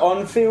back to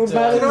on-field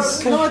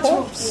matters.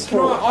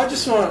 I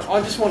just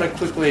want to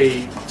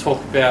quickly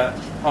talk about...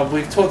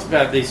 we've talked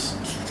about this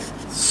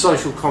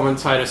social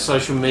commentator,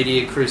 social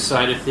media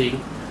crusader thing.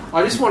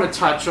 I just want to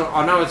touch on...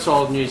 I know it's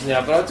old news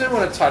now, but I do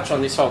want to touch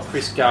on this whole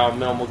Chris Gale,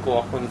 Mel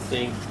McLaughlin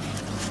thing.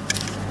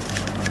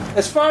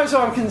 As far as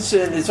I'm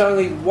concerned, there's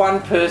only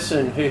one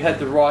person who had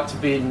the right to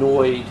be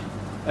annoyed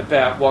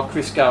about what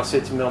Chris Gale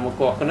said to Mel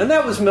McLaughlin, and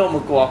that was Mel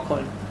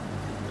McLaughlin.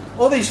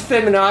 All these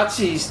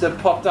feminazis that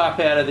popped up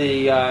out of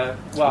the... out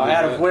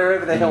of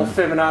wherever the hell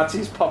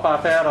feminazis pop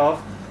up out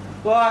of.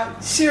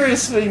 Like,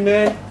 seriously,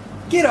 man,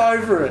 get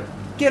over it.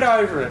 Get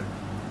over it.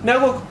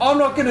 Now, look, I'm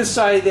not going to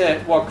say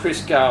that what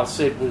Chris Gale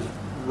said was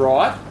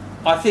right.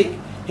 I think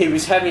he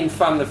was having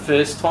fun the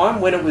first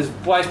time when it was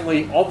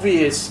blatantly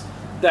obvious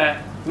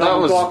that Mel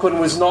McLaughlin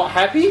was not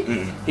happy.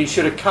 He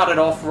should have cut it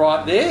off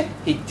right there.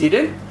 He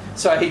didn't.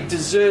 So he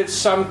deserves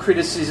some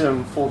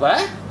criticism for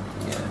that.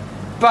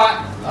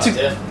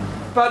 Yeah.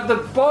 But the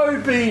bow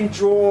being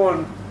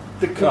drawn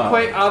the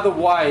complete other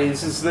way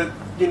is that,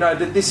 you know,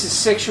 that this is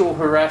sexual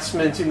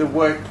harassment in the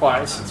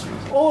workplace.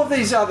 All of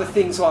these other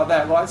things like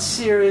that. Like,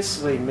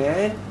 seriously,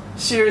 man.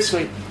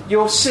 Seriously.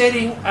 You're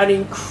setting an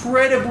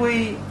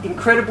incredibly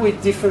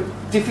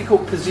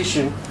difficult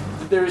position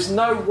that there is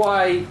no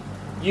way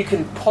you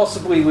can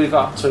possibly live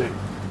up to.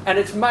 And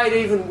it's made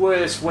even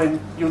worse when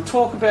you'll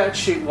talk about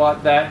shit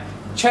like that.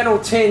 Channel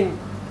 10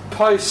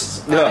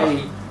 posts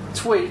a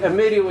tweet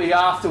immediately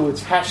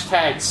afterwards,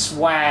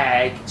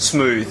 #swag.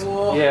 Smooth.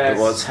 Yeah. It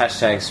was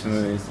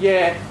 #smooth.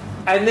 Yeah.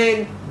 And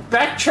then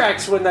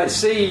backtracks when they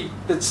see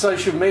that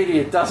social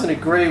media doesn't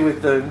agree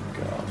with them.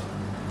 God.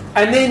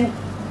 And then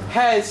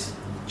has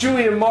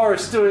Julian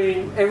Morris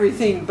doing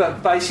everything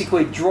but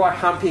basically dry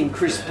humping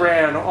Chris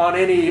Brown on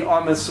any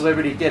I'm a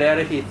celebrity, get out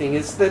of here thing.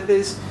 It's that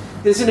there's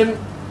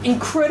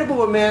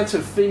incredible amounts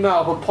of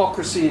female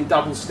hypocrisy and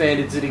double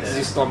standards that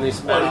exist on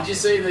this matter. Did you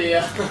see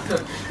the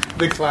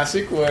the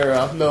classic where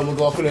Mel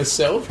McLaughlin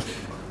herself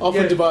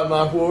offered to buy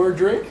Mark Wahlberg a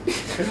drink?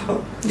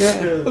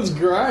 That's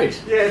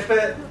great. Yeah,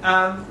 but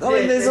I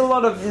mean, there's a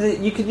lot of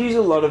you could use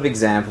a lot of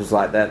examples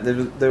like that.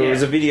 There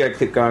was a video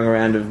clip going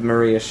around of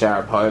Maria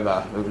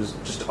Sharapova who was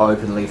just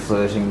openly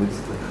flirting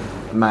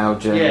with male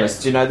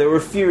journalists. You know, there were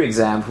a few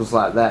examples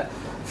like that.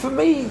 For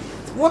me,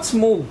 what's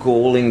more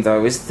galling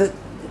though is that,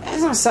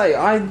 as I say,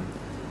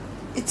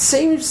 it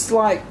seems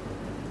like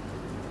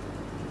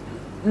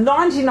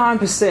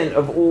 99%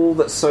 of all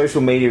that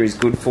social media is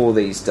good for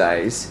these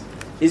days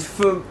is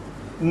for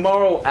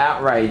moral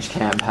outrage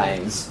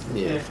campaigns.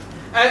 Yeah.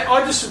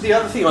 And the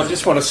other thing I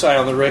just want to say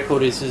on the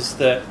record is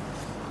that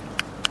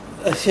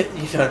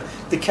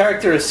the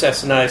character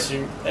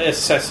assassination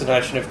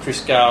of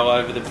Chris Gale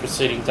over the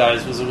preceding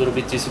days was a little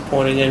bit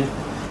disappointing, and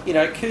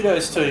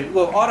kudos to him.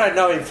 Well, I don't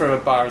know him from a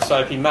bar of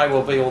soap. He may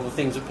well be all the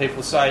things that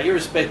people say.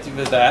 Irrespective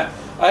of that,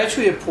 I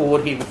actually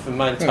applaud him for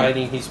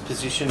maintaining his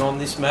position on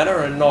this matter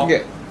and not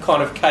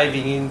kind of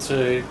caving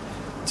into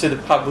the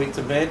public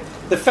demand.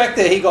 The fact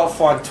that he got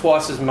fined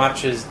twice as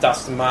much as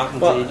Dustin Martin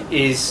did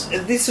is...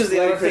 This was the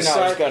other thing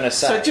I was going to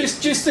say. So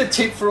just a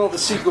tip for all the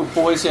single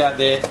boys out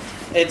there.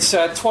 It's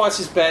twice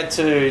as bad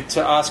to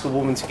ask a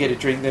woman to get a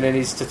drink than it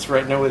is to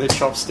threaten her with a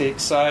chopstick.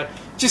 So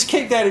just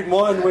keep that in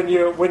mind when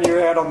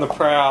you're out on the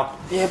prowl.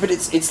 Yeah, but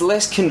it's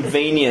less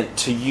convenient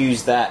to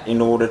use that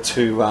in order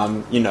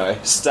to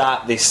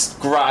start this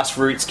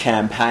grassroots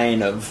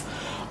campaign of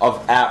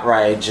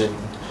outrage and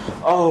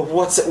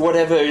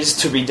whatever is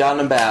to be done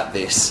about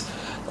this.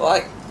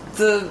 Like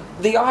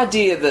the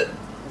idea that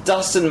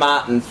Dustin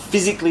Martin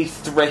physically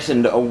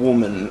threatened a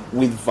woman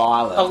with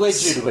violence.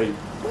 Allegedly.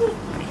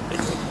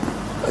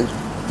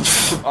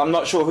 I'm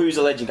not sure who's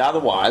alleging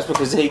otherwise,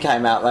 because he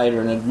came out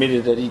later and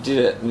admitted that he did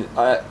it.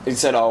 He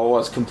said, I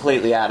was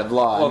completely out of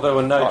line. Well, there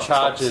were no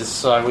charges,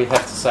 so we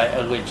have to say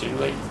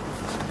allegedly.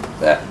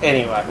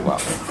 Anyway.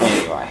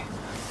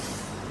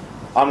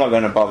 I'm not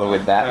going to bother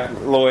with that.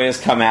 No. Lawyers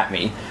come at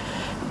me.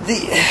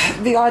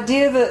 The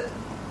idea that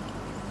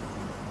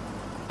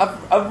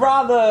a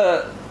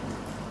rather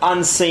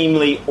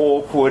unseemly,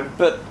 awkward,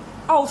 but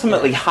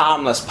ultimately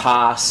harmless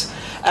pass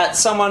at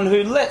someone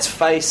who, let's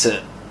face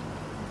it,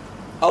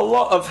 a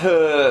lot of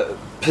her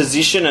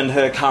position and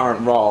her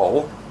current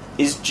role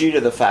is due to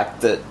the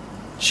fact that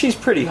she's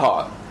pretty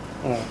hot.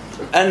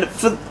 And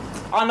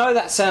I know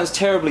that sounds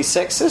terribly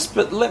sexist,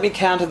 but let me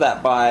counter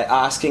that by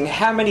asking,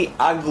 how many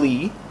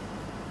ugly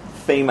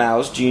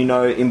females do you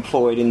know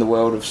employed in the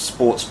world of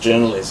sports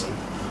journalism?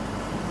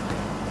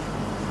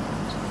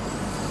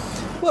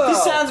 Well,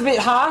 this sounds a bit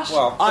harsh,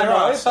 I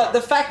know, but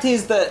the fact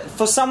is that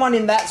for someone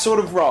in that sort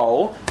of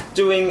role,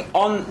 doing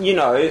on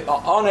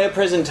her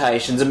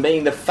presentations and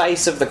being the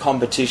face of the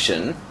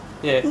competition,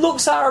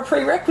 looks are a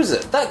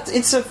prerequisite.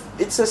 It's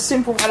a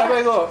simple fact. And I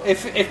mean, look,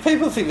 if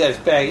people think that's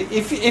bad,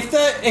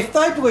 if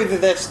they believe that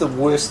that's the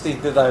worst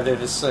thing that they've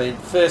ever seen,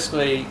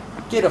 firstly,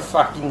 get a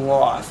fucking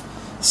life.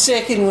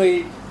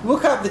 Secondly,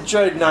 look up the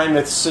Joe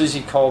Namath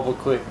Susie Colbert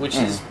clip, which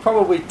is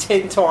probably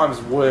 10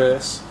 times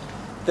worse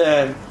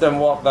than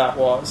what that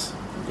was.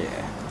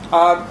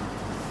 Yeah.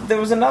 There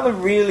was another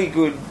really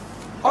good...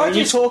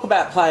 you talk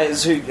about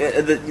players who...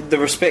 the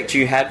respect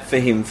you had for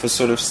him for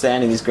sort of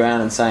standing his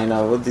ground and saying,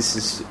 oh, well, this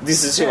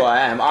is who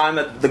I am. I'm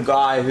the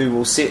guy who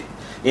will sit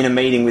in a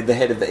meeting with the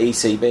head of the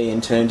ECB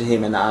and turn to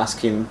him and ask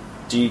him,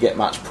 do you get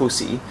much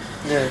pussy?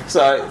 Yeah.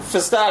 So,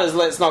 for starters,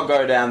 let's not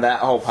go down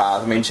that whole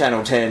path. I mean,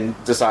 Channel 10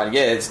 decided,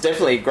 it's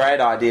definitely a great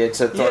idea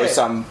to throw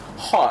some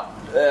hot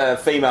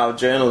female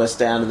journalist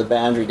down to the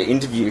boundary to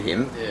interview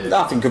him. Yeah.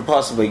 Nothing could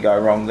possibly go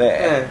wrong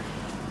there.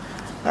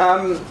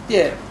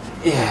 Yeah,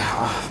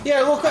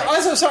 look,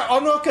 as I say,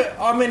 I'm not going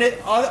to... I mean,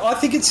 I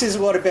think it says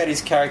a lot about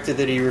his character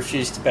that he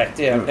refused to back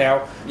down. Now,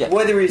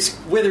 whether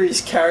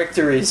his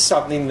character is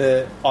something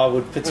that I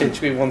would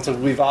potentially want to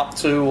live up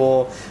to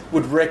or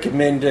would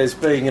recommend as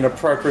being an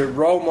appropriate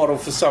role model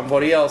for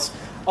somebody else,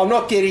 I'm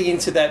not getting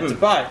into that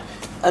debate.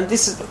 And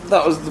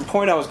that was the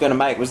point I was going to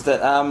make, was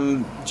that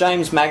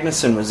James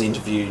Magnuson was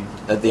interviewed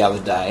the other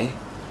day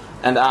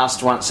and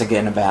asked once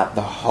again about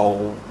the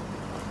whole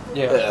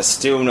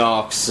still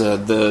knocks,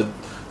 the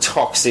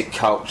toxic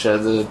culture,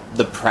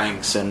 the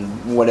pranks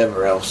and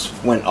whatever else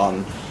went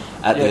on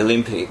at the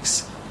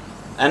Olympics.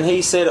 And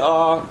he said,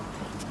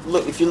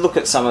 look, if you look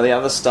at some of the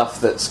other stuff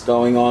that's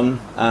going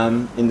on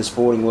in the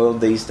sporting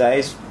world these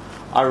days,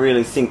 I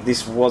really think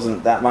this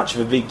wasn't that much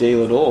of a big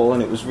deal at all,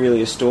 and it was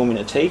really a storm in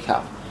a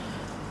teacup.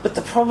 But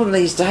the problem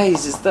these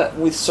days is that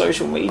with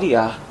social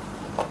media,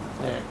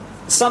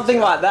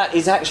 something like that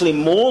is actually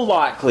more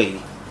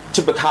likely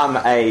to become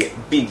a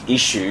big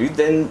issue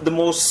than the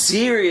more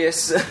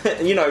serious,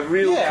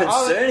 real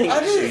concerning issues. I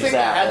do think what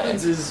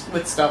happens is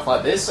with stuff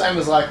like this, same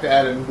as like the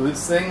Adam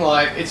Goods thing,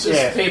 like it's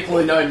just people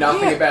who know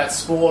nothing about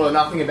sport or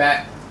nothing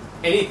about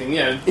anything,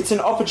 It's an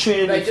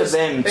opportunity for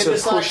them to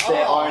push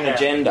their own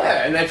agenda.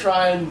 Yeah, and they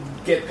try and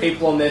get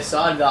people on their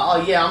side and go,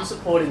 I'm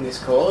supporting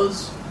this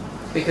cause.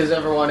 because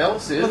everyone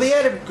else is. Well, the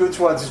Adam Goods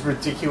ones is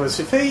ridiculous.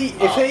 If he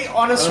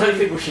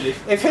honestly,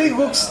 if he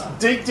looks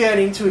deep down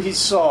into his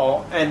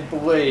soul and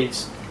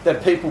believes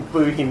that people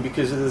boo him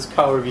because of the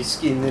colour of his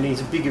skin, then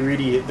he's a bigger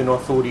idiot than I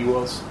thought he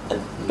was.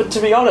 But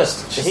to be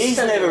honest, he's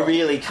never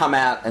really come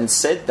out and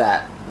said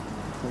that.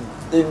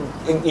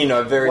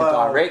 Very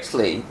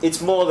directly.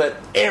 It's more that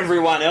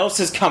everyone else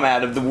has come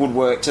out of the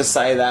woodwork to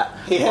say that.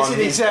 He hasn't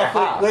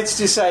exactly. Let's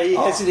just say he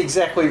hasn't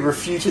exactly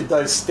refuted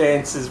those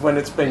stances when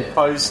it's been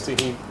posed to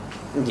him.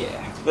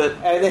 Yeah, but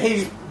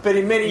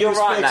in many you're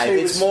respects, right, Nate.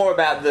 It's more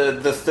about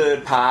the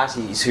third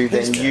parties who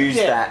then use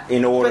that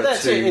in order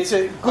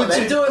to.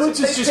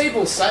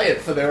 People say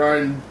it for their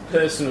own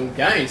personal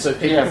gain, so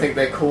people think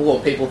they're cool,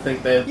 or people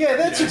think they're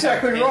that's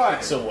exactly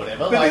right, or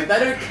whatever. But they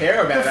don't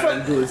care about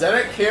Adam Goods. They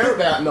don't care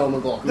about Mel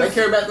McLaughlin. They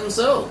care about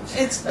themselves.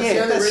 That's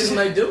the only reason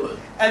they do it.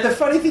 And the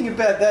funny thing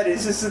about that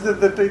is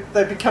that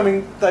they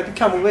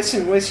become less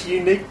and less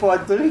unique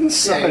by doing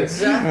so.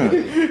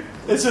 Yeah,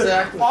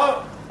 exactly.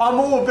 I'm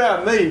all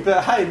about me,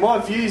 but hey, my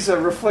views are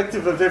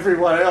reflective of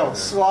everyone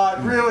else. Get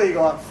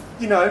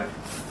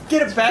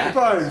a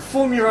backbone,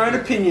 form your own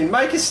opinion,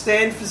 make a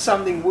stand for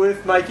something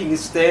worth making a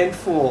stand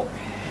for.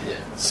 Yeah.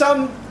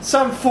 Some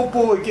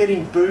footballer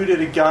getting booed at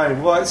a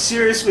game,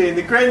 seriously, in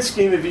the grand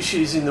scheme of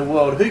issues in the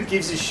world, who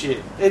gives a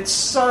shit? It's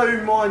so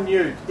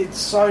minute.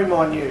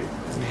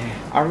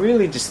 I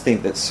really just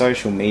think that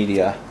social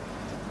media,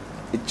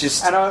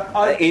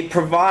 it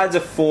provides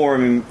a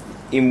forum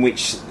in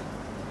which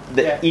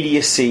the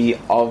idiocy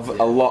of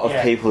a lot of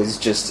people is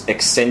just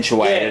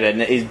accentuated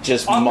and it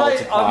just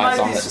multiplies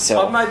on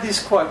itself. I've made this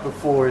quote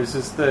before, is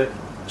that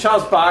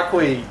Charles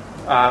Barkley,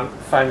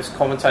 famous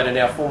commentator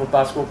now, former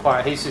basketball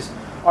player, he says,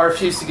 I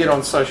refuse to get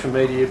on social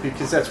media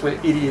because that's where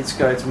idiots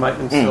go to make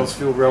themselves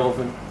feel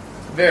relevant.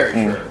 Very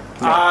true.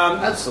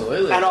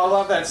 Absolutely. And I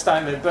love that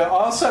statement, but I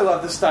also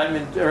love the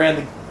statement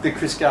around the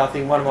Chris Gale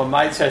thing one of my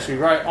mates actually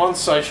wrote on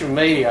social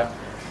media,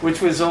 which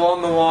was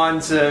along the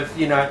lines of,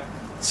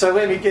 so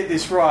let me get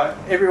this right.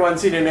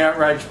 Everyone's in an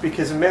outrage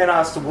because a man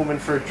asked a woman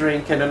for a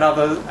drink and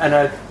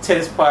a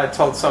tennis player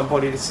told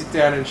somebody to sit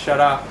down and shut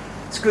up.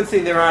 It's a good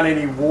thing there aren't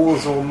any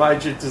wars or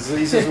major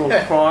diseases or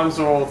crimes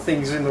or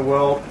things in the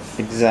world.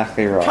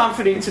 Exactly right.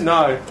 Comforting to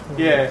know.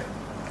 Yeah.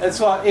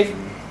 It's like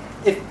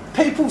if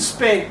people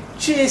spent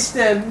just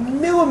a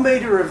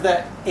millimetre of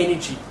that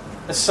energy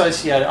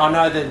associated, I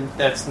know that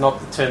that's not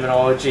the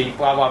terminology,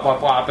 blah, blah, blah,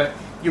 blah, but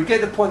you'll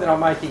get the point that I'm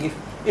making.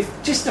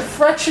 If just a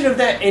fraction of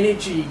that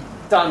energy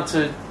done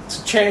to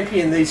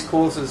champion these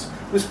causes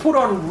was put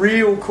on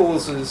real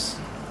causes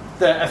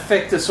that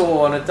affect us all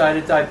on a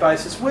day-to-day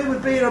basis, we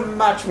would be in a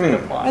much better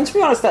place. And to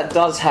be honest, that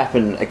does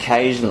happen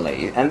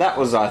occasionally, and that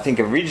was, I think,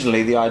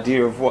 originally the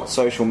idea of what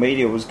social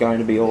media was going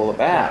to be all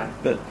about.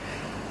 But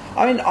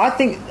I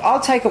think I'll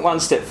take it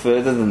one step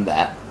further than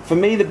that. For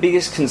me, the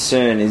biggest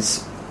concern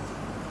is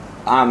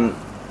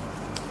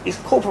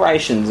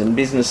corporations and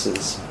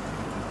businesses.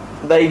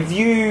 They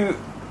view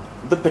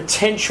the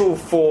potential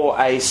for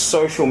a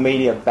social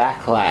media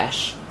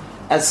backlash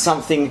as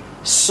something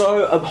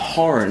so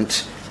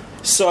abhorrent,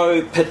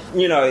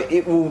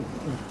 it will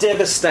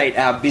devastate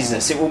our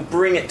business. It will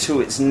bring it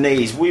to its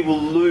knees. We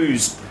will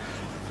lose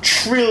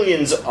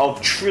trillions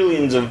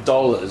of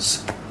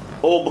dollars,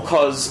 all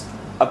because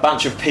a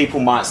bunch of people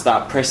might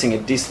start pressing a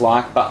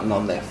dislike button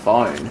on their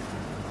phone.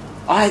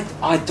 I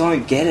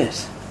don't get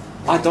it.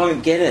 I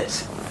don't get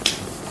it.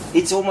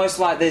 It's almost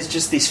like there's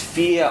just this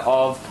fear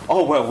of,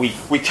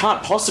 we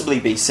can't possibly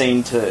be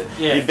seen to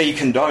be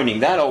condoning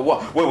that, or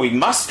what? Well, we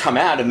must come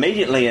out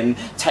immediately and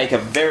take a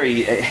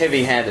very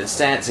heavy-handed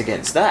stance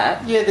against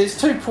that. Yeah, there's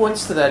 2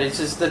 points to that. It's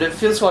just that it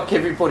feels like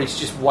everybody's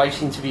just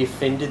waiting to be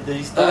offended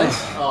these days.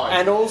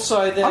 And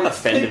also that I'm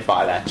offended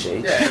by that, G.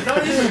 Yeah,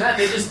 not even that,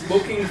 they're just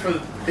looking for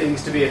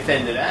things to be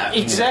offended at.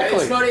 Exactly.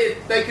 It's not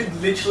it. They could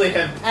literally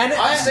have...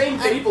 I've seen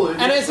people who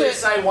literally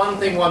say one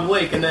thing one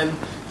week and then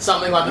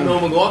something like the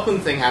Mel McLaughlin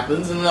thing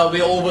happens, and they'll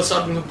be all of a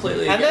sudden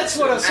completely against that's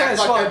what I'm saying.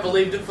 Like they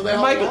believed it for their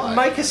whole life.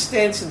 Make a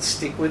stance and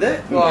stick with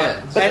it.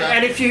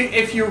 And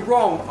if you're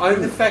wrong,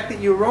 own the fact that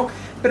you're wrong.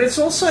 But it's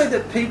also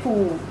that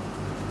people,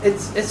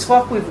 it's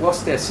like we've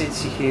lost our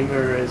sense of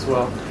humour as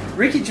well.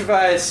 Ricky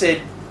Gervais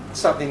said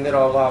something that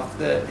I loved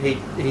that he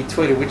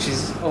tweeted, which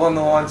is along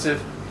the lines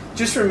of,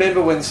 just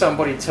remember when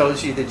somebody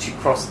tells you that you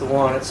crossed the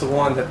line, it's a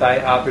line that they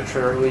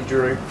arbitrarily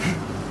drew.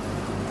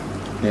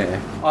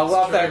 Yeah, I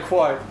love that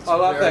quote. I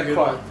love that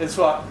quote. It's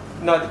like,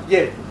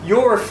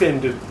 you're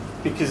offended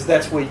because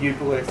that's where you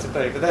believe to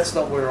be, but that's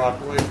not where I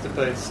believe to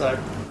be. So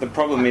the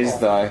problem is,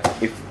 though,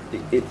 if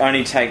it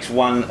only takes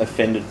one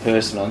offended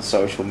person on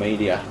social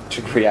media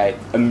to create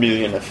a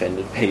million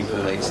offended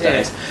people these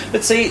days.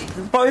 But see,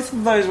 both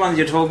of those ones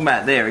you're talking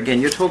about there,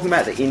 again, you're talking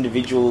about the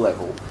individual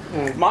level.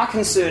 My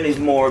concern is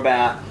more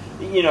about,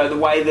 the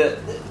way that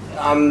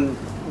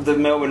the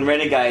Melbourne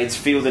Renegades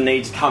feel the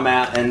need to come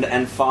out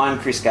and fine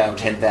Chris Gale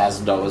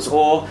 $10,000.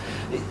 Or,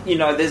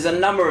 there's a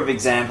number of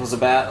examples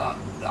about,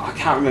 I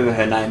can't remember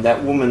her name,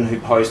 that woman who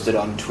posted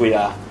on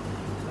Twitter,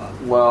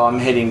 well, I'm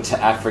heading to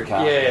Africa,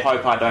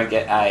 hope I don't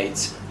get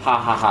AIDS. ha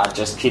ha ha,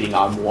 just kidding,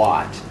 I'm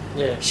white.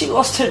 Yeah. She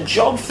lost her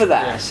job for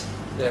that.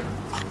 Yeah.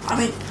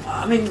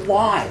 I mean,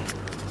 why?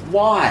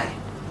 Why?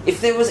 If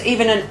there was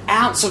even an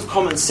ounce of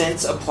common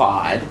sense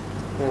applied,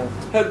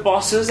 her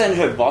bosses and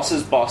her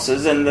boss's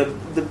bosses and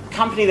the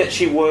company that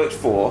she worked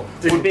for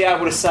would be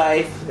able to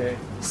say,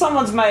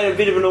 someone's made a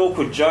bit of an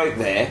awkward joke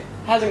there,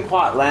 hasn't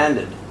quite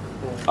landed.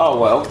 Oh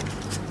well.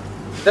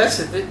 That's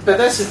the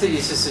thing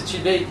is that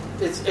you need.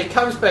 It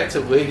comes back to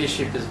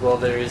leadership as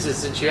well.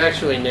 Is that you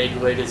actually need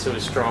leaders who are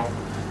strong,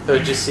 who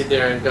just sit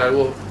there and go,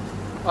 well,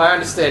 I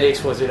understand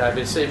X, Y, Z, A,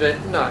 B, C,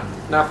 but no,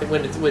 nothing.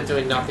 We're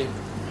doing nothing.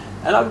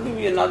 And I'll give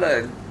you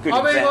another good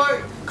example. I mean,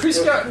 like Chris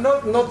Gale.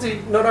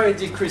 Not only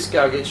did Chris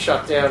Gale get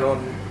shut down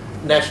on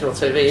national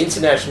TV,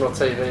 international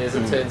TV, as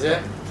it turns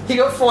out, he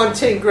got fined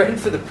 $10,000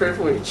 for the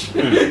privilege.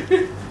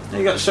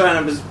 He got shown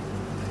up as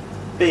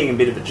being a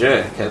bit of a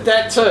jerk.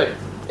 That too.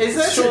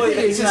 Surely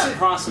isn't that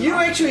price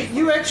enough?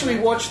 You actually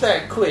watch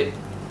that clip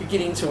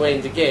beginning to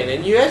end again,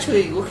 and you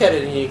actually look at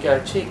it and you go,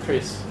 "Gee,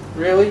 Chris,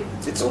 really?"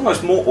 It's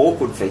almost more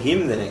awkward for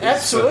him than it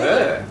is for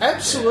her.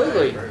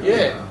 Absolutely,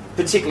 yeah.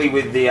 Particularly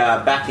with the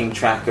backing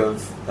track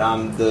of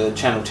the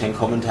Channel 10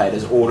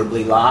 commentators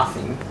audibly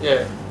laughing,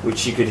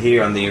 which you could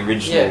hear on the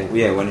original,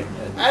 when it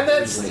and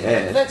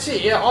that's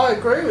it. Yeah, I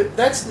agree with.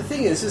 That's the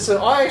thing is that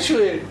I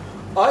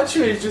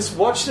actually just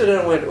watched it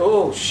and went,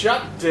 "Oh,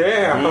 shut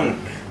down."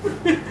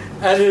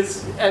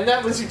 And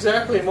that was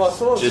exactly my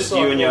thoughts. Just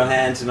you and your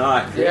hand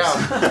tonight, Chris.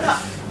 Yeah.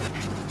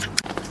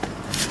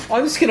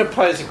 I'm just going to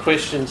pose a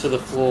question to the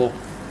floor.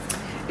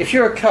 If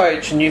you're a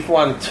coach and you've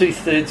won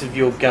 2/3 of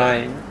your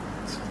game,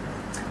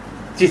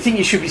 do you think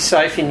you should be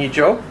safe in your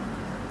job?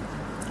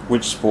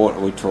 Which sport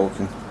are we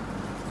talking?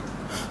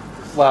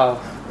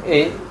 Well,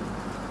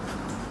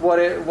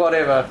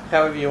 whatever,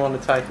 however you want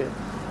to take it.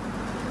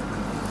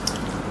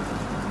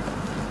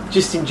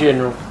 Just in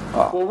general.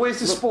 Well, where's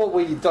the sport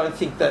where you don't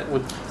think that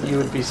you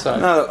would be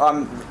safe?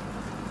 No,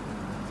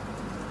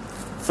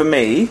 for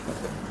me,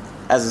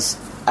 as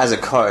a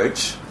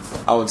coach,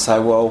 I would say,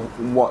 well,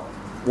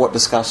 what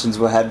discussions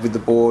were had with the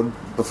board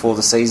before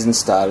the season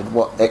started?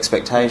 What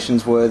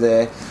expectations were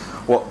there?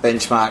 What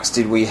benchmarks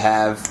did we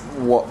have?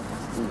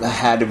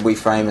 How did we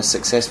frame a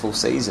successful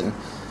season?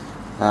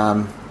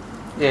 And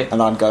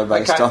I'd go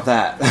based on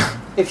that.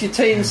 If your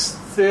team's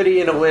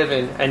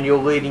 30-11 and you're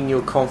leading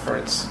your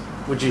conference,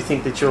 would you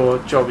think that your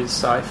job is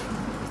safe?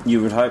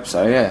 You would hope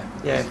so, yeah.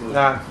 Yeah,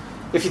 no.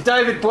 If you're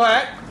David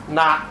Black,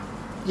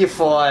 you're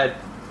fired.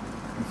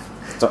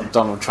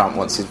 Donald Trump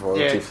wants his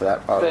royalty for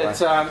that, by the way.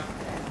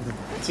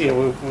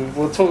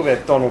 We'll talk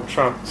about Donald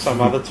Trump some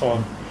other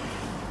time.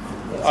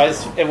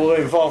 It will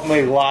involve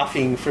me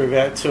laughing for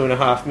about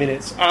 2.5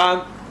 minutes.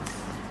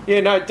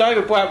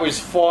 David Black was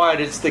fired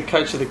as the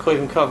coach of the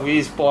Cleveland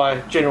Cavaliers by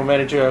General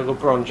Manager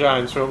LeBron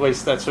James, or at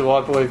least that's who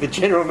I believe the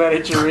General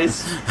Manager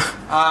is.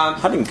 I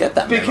didn't get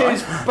that.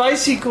 Because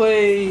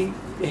basically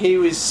he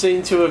was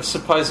seen to have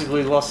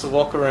supposedly lost the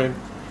locker room.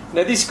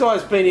 Now this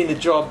guy's been in the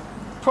job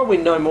probably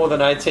no more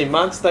than 18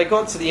 months. They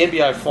got to the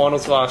NBA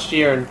Finals last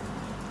year and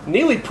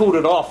nearly pulled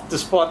it off,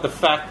 despite the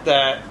fact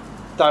that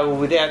they were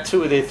without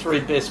 2 of their 3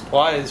 best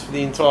players for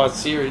the entire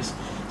series.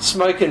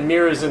 Smoke and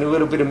mirrors and a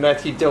little bit of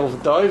Matthew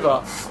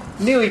Dellavedova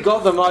nearly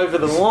got them over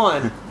the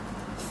line.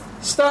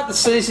 Start the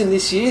season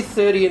this year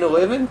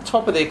 30-11,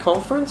 top of their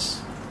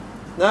conference.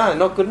 No,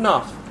 not good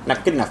enough.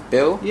 Not good enough,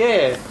 Bill.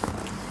 Yeah,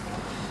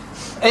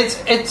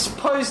 it's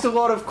posed a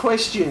lot of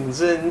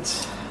questions, and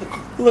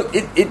look,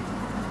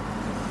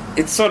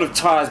 it sort of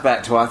ties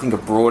back to, I think, a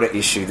broader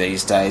issue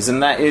these days,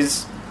 and that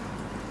is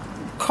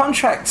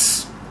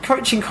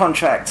coaching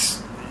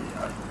contracts.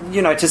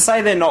 To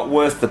say they're not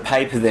worth the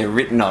paper they're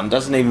written on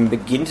doesn't even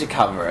begin to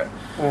cover it.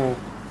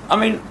 I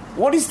mean,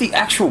 what is the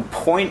actual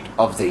point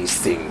of these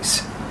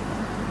things?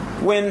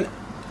 When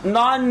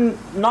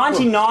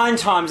 99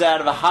 times out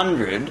of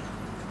 100,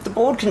 the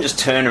board can just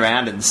turn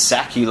around and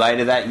sack you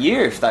later that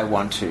year if they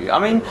want to. I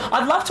mean,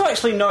 I'd love to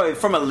actually know,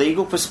 from a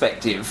legal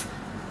perspective,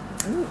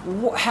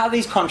 how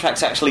these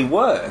contracts actually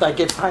work. They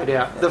get paid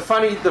out. The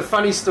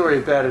funny story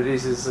about it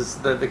is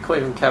that the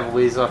Cleveland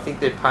Cavaliers, I think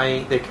they're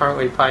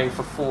currently paying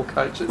for 4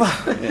 coaches.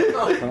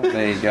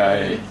 There you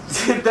go.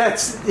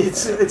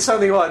 It's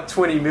something like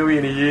 $20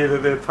 million a year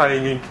that they're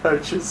paying in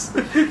coaches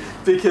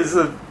because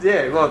of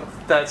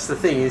that's the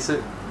thing, is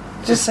it?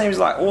 Just seems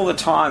like all the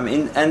time,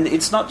 and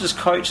it's not just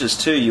coaches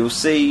too. You'll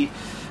see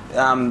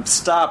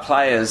star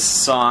players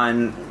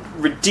sign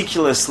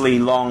ridiculously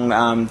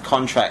long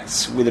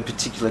contracts with a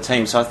particular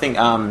team. So I think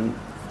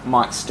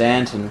Mike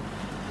Stanton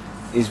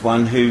is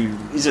one who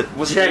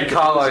was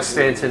Giancarlo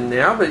Stanton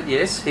now, but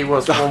yes, he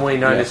was formerly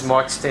known as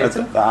Mike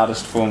Stanton, the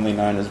artist formerly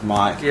known as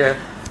Mike. Yeah,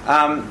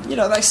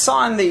 they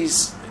sign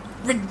these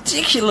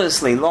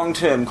ridiculously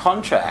long-term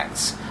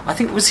contracts. I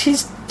think it was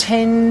his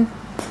 10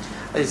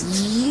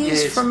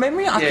 years from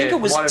memory. I think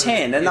it was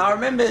 10, and I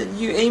remember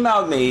you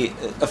emailed me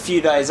a few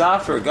days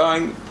after it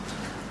going,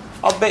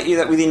 I'll bet you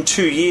that within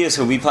 2 years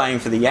he'll be playing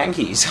for the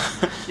Yankees.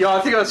 Yeah,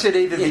 I think I said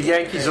either the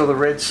Yankees or the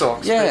Red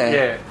Sox.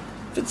 Yeah.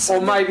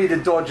 Or maybe the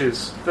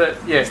Dodgers. But,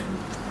 yeah.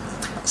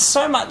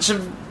 So much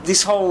of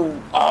this whole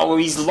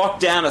he's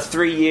locked down a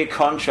 3-year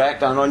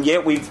contract, and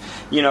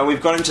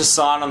we've got him to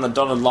sign on the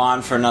dotted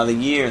line for another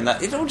year, and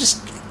that it all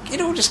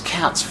just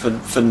counts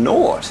for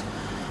naught.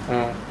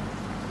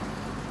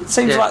 It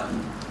seems like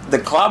the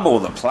club or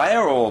the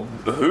player or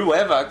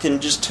whoever can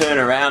just turn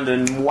around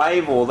and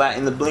waive all that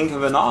in the blink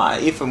of an eye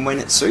if and when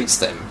it suits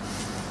them.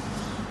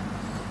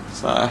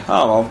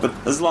 So, but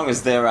as long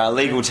as their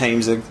legal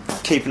teams are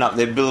keeping up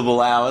their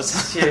billable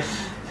hours. Yeah.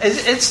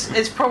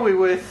 It's probably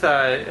worth.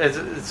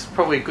 It's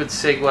probably a good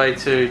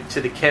segue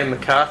to the Cam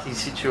McCarthy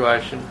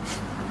situation,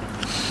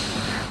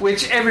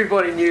 which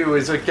everybody knew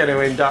was going to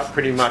end up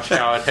pretty much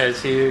how it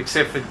has here,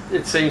 except for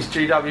it seems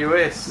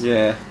GWS.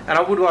 Yeah. And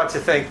I would like to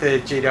thank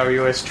the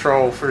GWS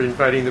troll for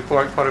invading the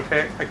Bloke Pod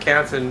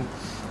account and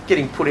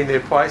getting put in their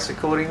place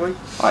accordingly.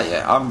 Oh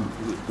yeah,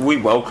 we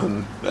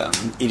welcome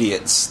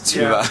idiots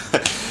to.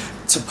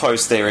 To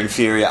post their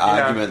inferior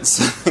arguments.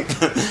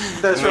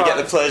 That's we right. get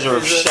the pleasure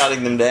of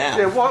shutting them down.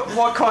 Yeah,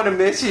 what kind of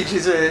message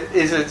is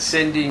it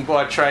sending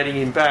by trading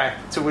him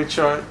back? To which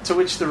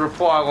the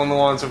reply along the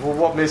lines of, well,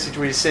 what message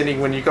were you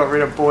sending when you got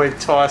rid of Boyd,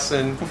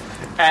 Tyson,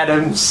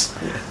 Adams?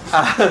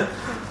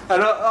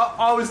 And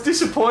I was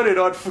disappointed.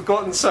 I'd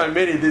forgotten so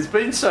many. There's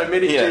been so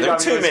many. There are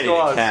too many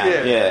guys.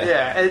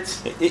 Yeah.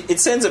 It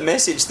sends a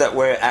message that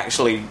we're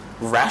actually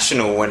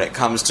rational when it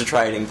comes to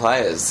trading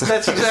players.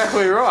 That's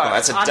exactly right.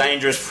 That's a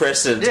dangerous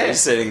precedent to be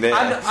sitting there.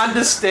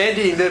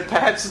 Understanding that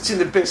perhaps it's in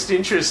the best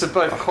interest of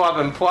both club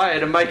and player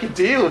to make a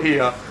deal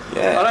here.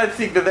 Yeah. I don't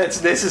think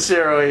that's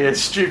necessarily a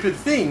stupid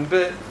thing,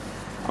 but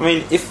I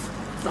mean, if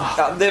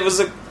there was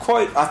a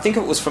quote, I think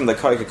it was from the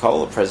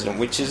Coca-Cola president,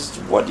 which is,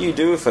 what do you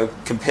do if a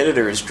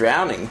competitor is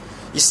drowning?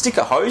 You stick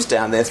a hose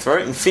down their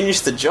throat and finish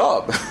the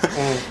job.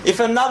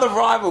 If another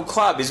rival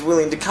club is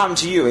willing to come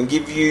to you and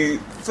give you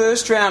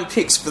first-round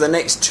picks for the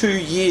next 2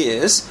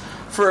 years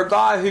for a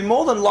guy who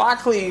more than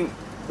likely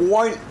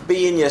won't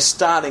be in your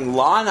starting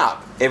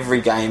lineup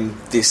every game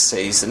this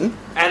season,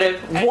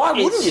 why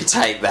wouldn't you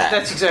take that?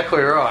 That's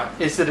exactly right.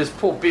 Is that it's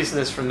poor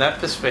business from that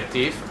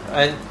perspective,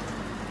 and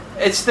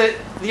it's that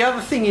the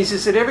other thing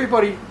is that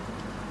everybody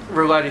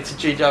related to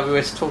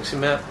GWS talks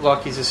him out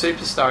like he's a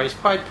superstar. He's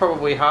played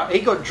probably half. He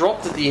got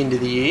dropped at the end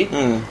of the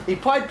year. He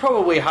played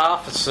probably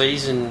half a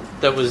season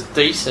that was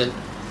decent.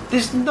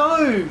 There's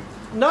no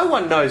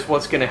one knows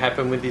what's going to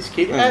happen with this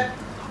kid.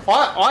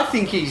 I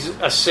think he's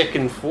a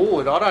second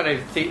forward. I don't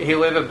even think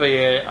he'll ever be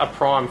a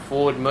prime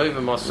forward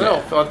mover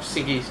myself. Yeah. I just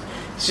think he's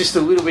just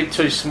a little bit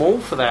too small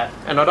for that,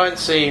 and I don't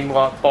see him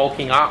like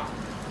bulking up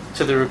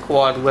to the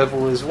required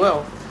level as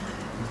well.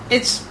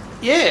 It's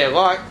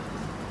like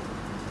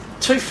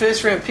 2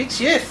 first-round picks.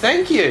 Yeah,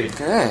 thank you.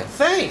 Yeah.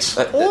 Thanks.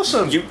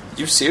 Awesome.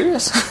 You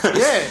serious?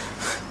 Yeah.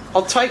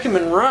 I'll take him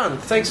and run.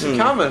 Thanks for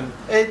coming.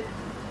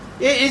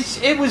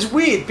 It was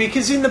weird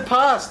because in the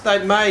past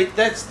they've made...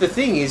 That's the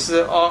thing, is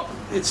that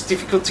it's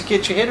difficult to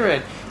get your head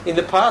around. In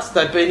the past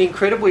they've been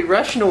incredibly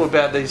rational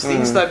about these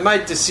things. They've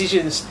made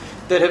decisions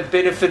that have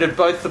benefited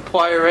both the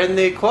player and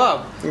their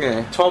club.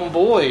 Yeah. Tom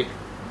Boyd,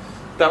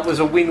 that was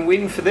a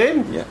win-win for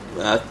them.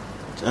 Yeah.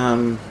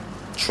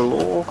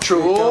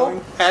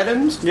 Treloar,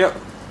 Adams. Yep.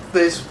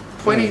 There's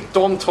plenty.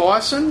 Don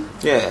Tyson.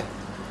 Yeah.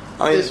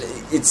 I mean,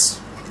 it's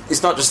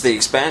not just the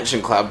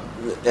expansion club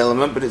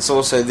element, but it's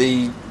also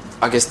the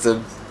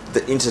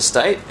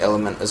interstate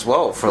element as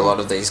well for a lot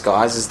of these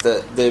guys. Is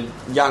that they're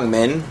young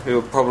men who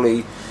are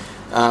probably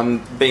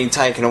being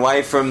taken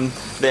away from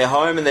their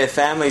home and their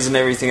families and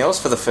everything else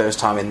for the first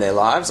time in their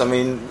lives. I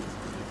mean,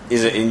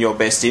 is it in your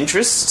best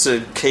interest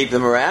to keep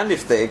them around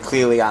if they're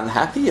clearly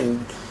unhappy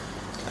and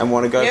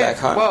want to go back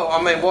home? Well,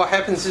 I mean, what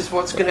happens is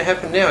what's going to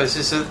happen now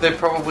is that they're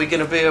probably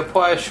going to be a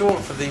player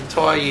short for the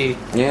entire year.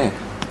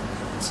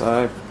 Yeah.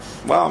 So,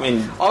 well, I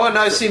mean... I got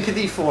no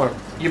sympathy for him.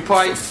 You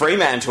play...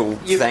 Fremantle,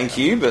 thank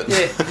you, but...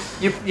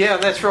 Yeah,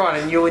 that's right,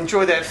 and you'll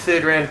enjoy that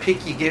third-round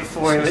pick you get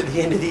for him at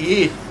the end of the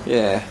year.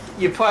 Yeah.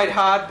 You played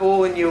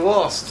hardball and you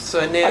lost,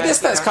 so now... I guess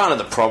that's kind of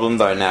the problem,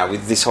 though, now,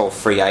 with this whole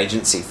free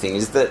agency thing,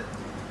 is that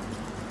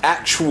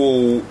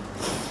the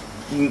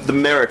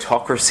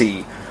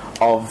meritocracy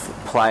of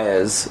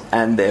players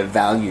and their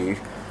value,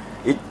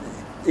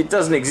 it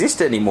doesn't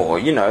exist anymore.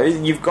 You know,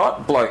 you've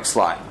got blokes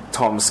like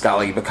Tom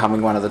Scully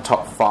becoming one of the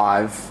top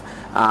 5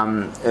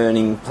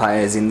 earning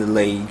players in the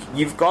league.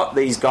 You've got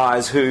these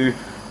guys who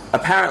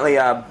apparently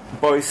are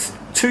both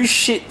too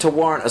shit to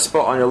warrant a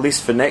spot on your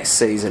list for next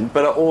season,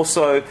 but are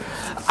also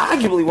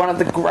arguably one of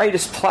the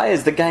greatest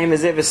players the game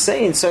has ever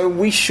seen. So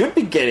we should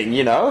be getting,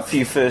 a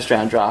few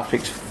first-round draft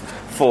picks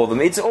for them.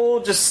 It's all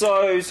just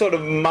so sort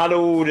of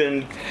muddled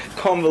and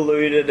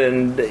convoluted,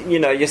 and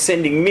you're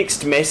sending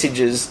mixed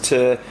messages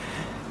to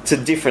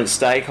different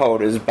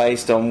stakeholders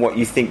based on what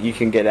you think you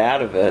can get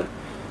out of it.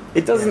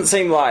 It doesn't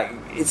seem like...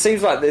 It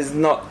seems like there's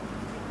not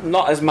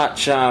as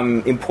much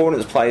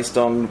importance placed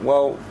on,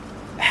 well,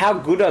 how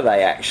good are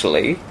they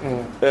actually?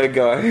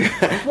 Ergo,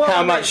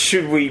 how much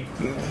should we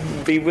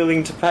be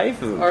willing to pay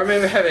for them? I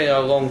remember having a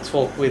long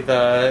talk with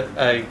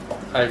a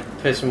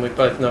person we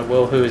both know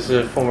well, who is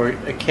a former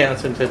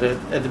accountant at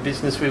the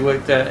business we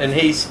worked at, and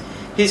he's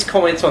his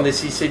comments on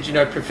this, he said,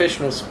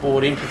 professional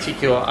sport, in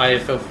particular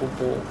AFL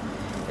football,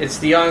 it's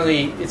the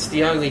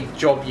only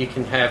job you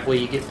can have where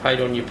you get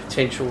paid on your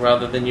potential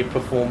rather than your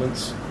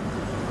performance.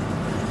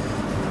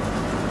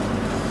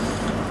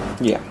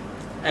 Yeah.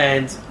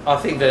 And I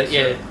think that,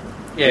 yeah.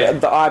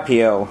 The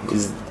IPL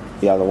is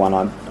the other one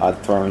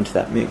I'd throw into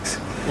that mix.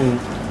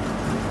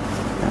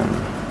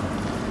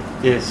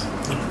 Yes.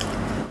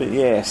 But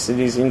yes, it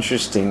is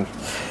interesting.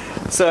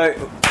 So,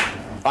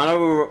 I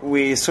know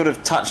we sort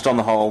of touched on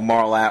the whole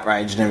moral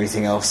outrage and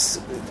everything else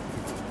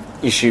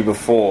issue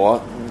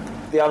before.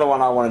 The other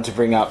one I wanted to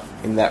bring up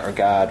in that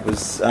regard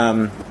was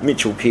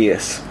Mitchell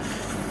Pearce.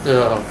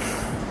 Oh.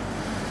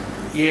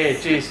 Yeah,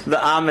 jeez.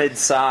 The Ahmed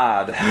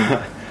Saad.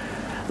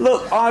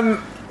 Look,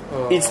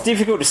 it's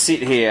difficult to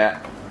sit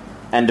here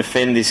and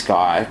defend this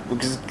guy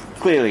because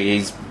clearly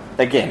he's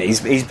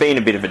been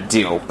a bit of a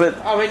deal. But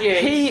I mean, yeah,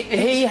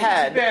 he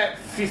had about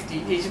 50.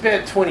 He's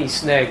about 20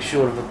 snags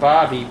short of a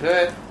Barbie,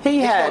 but he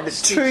had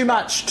too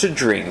much to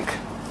drink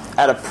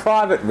at a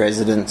private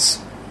residence,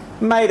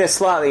 made a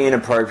slightly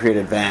inappropriate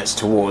advance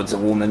towards a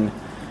woman,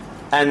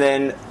 and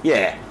then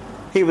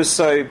he was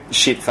so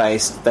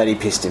shit-faced that he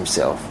pissed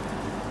himself.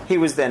 He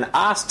was then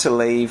asked to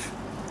leave,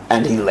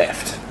 and he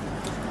left.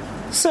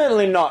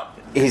 Certainly not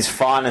his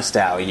finest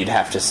hour, you'd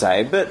have to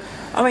say, but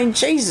I mean,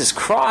 Jesus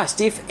Christ,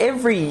 if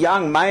every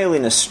young male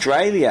in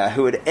Australia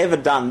who had ever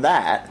done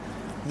that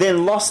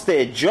then lost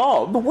their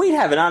job, we'd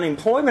have an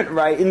unemployment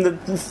rate in the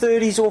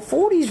 30s or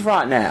 40s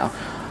right now.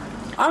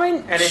 I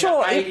mean, and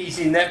sure, in the 80s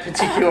in that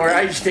particular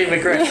age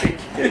demographic.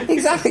 Yeah,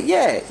 exactly,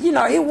 yeah.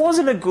 It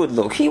wasn't a good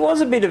look. He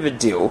was a bit of a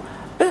deal,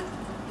 but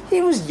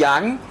he was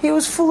young, he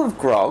was full of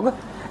grog,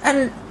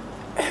 and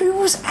who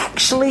was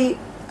actually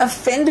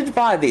offended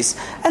by this?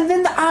 And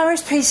then the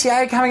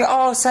RSPCA coming,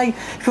 saying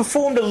he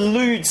performed a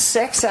lewd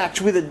sex act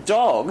with a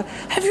dog.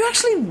 Have you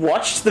actually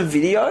watched the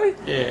video?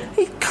 Yeah.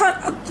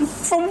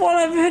 From what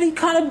I've heard, he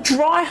kind of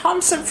dry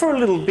humps it for a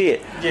little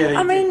bit.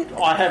 Yeah,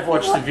 I have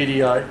watched the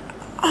video.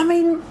 I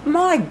mean,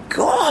 my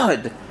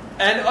God.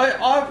 And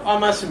I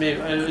must admit,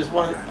 it was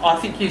one. I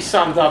think you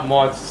summed up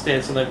my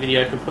stance on that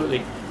video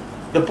completely.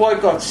 The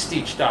bloke got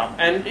stitched up,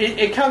 and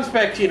it comes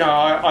back to,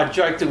 I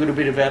joked a little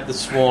bit about the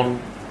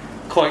Swan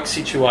cloak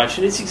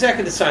situation. It's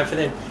exactly the same for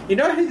them. You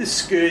know who the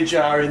scourge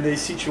are in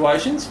these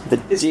situations? The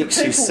dicks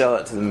who sell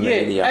it to the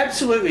media. Yeah,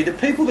 absolutely. The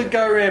people that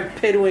go around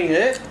peddling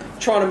it,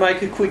 trying to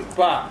make a quick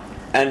buck.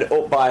 And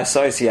by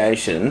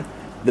association,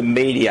 the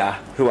media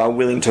who are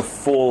willing to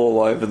fall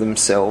all over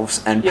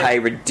themselves and pay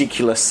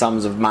ridiculous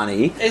sums of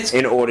money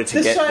in order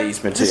to get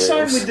these materials. The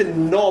same with the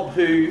knob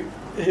who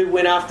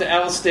went after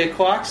Alistair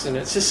Clarkson.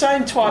 It's the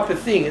same type of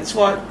thing. It's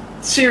like,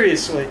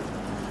 seriously.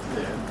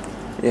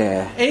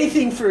 Yeah.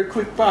 Anything for a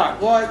quick buck.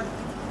 Like,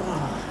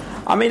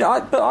 I mean,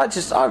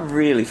 I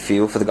really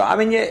feel for the guy. I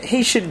mean,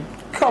 he should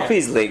cop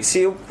his licks.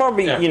 He'll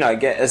probably,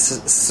 get a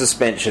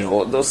suspension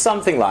or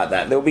something like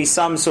that. There'll be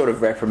some sort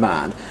of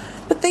reprimand.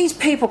 But these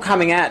people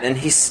coming out and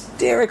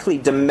hysterically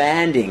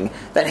demanding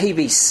that he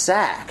be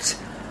sacked.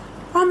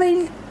 I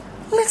mean,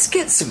 let's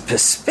get some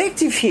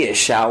perspective here,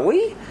 shall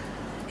we?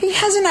 He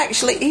hasn't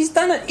actually... He's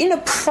done it in a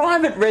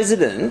private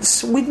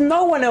residence with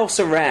no one else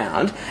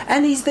around,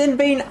 and he's then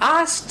been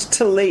asked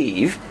to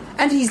leave,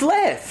 and he's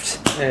left.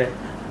 Yeah.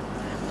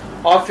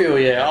 I feel,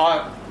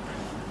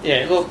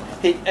 look,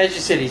 as you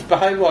said, he's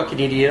behaved like an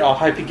idiot. I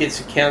hope he gets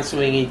the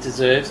counselling he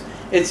deserves.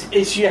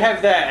 It's you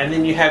have that, and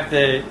then you have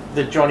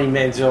the Johnny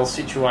Manziel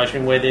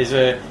situation where there's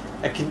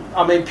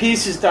I mean,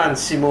 Pearce has done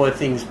similar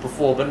things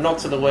before, but not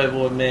to the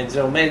level of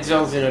Manziel.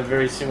 Manziel's in a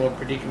very similar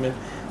predicament.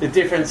 The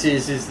difference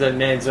is that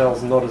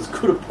Manziel's not as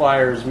good a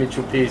player as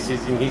Mitchell Pearce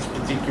is in his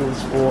particular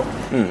sport.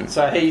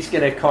 So he's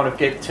going to kind of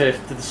get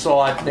turfed to the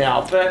side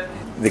now. But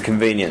the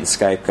convenient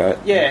scapegoat.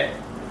 Yeah.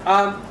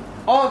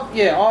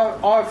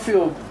 I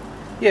feel...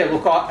 Yeah,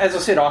 look, as I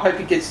said, I hope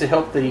he gets the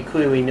help that he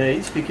clearly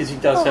needs because he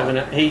does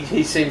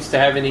he seems to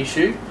have an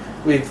issue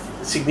with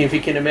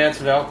significant amounts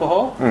of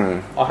alcohol.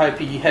 I hope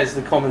he has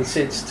the common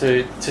sense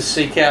to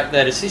seek out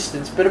that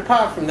assistance. But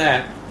apart from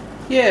that,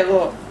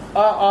 look,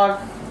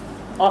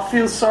 I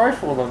feel sorry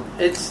for them.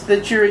 It's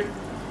that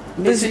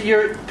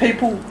you're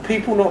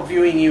people not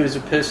viewing you as a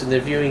person; they're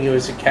viewing you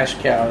as a cash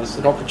cow, as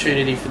an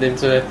opportunity for them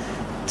to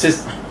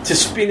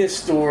spin a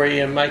story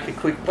and make a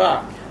quick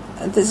buck.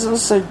 And there's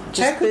also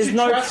there's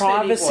no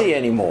privacy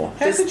anymore.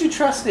 How could you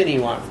trust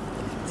anyone?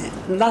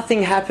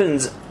 Nothing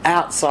happens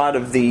outside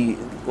of the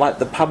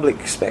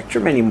public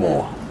spectrum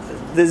anymore.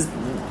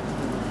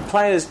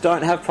 Players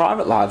don't have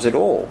private lives at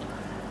all.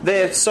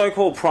 Their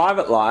so-called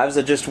private lives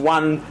are just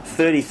one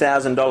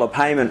 $30,000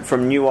 payment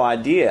from New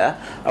Idea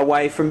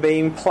away from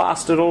being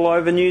plastered all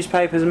over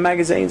newspapers and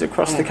magazines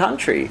across the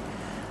country.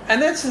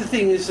 And that's the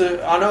thing is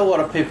that I know a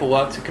lot of people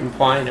like to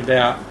complain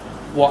about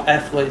what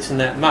athletes and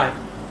that make.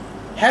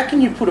 How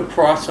can you put a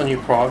price on your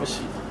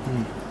privacy?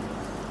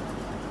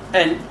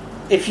 And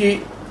if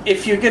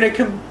you're going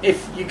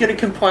to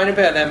complain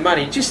about that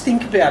money, just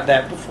think about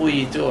that before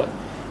you do it.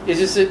 Is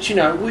just that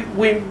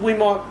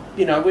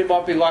we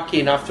might be lucky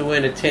enough to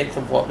earn a tenth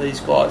of what these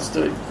guys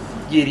do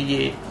year to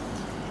year.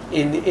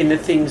 in the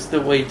things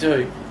that we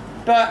do.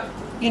 But,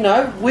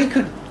 we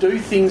could do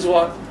things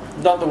like,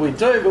 not that we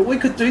do, but we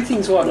could do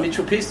things like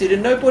Mitchell Pearce did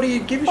and nobody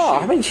would give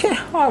a shit.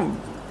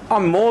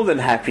 I'm more than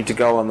happy to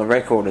go on the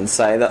record and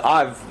say that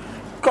I've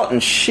gotten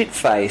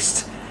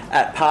shit-faced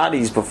at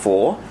parties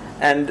before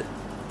and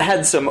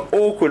had some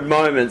awkward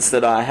moments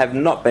that I have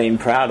not been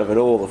proud of at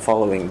all the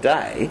following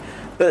day.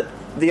 But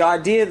the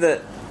idea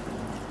that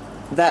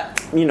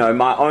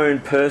my own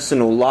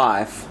personal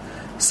life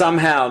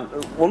somehow,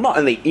 well, not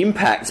only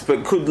impacts,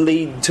 but could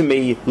lead to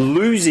me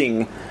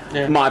losing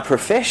my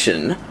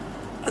profession,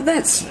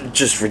 that's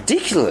just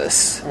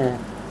ridiculous.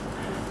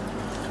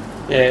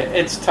 Yeah,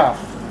 it's tough.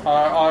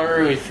 I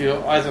really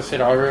feel, as I said,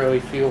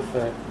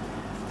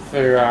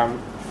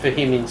 for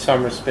him in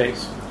some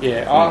respects.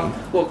 Yeah,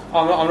 look,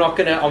 I'm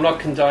not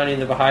condoning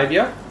the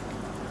behaviour,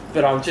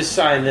 but I'm just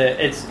saying that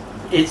it's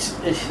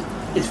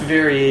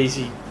very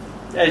easy,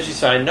 as you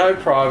say, no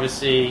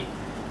privacy,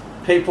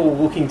 people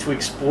looking to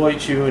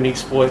exploit you and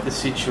exploit the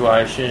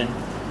situation,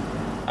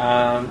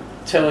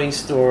 telling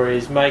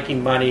stories,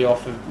 making money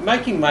off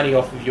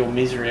of your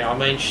misery. I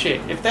mean, shit,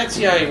 if that's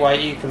the only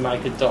way you can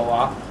make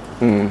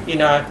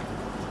 $1,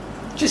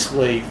 just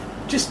leave.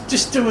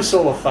 Just do us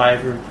all a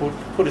favour and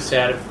put us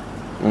out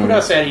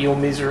of your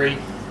misery.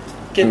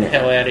 Get the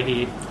hell out of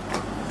here.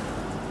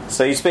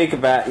 So you speak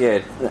about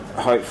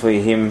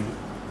hopefully him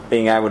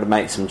being able to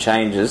make some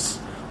changes.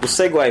 We'll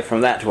segue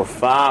from that to a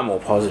far more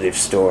positive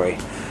story.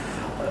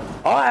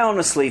 I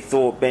honestly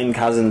thought Ben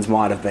Cousins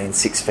might have been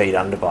 6 feet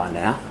under by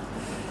now.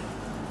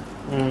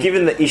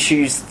 Given the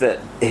issues that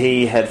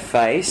he had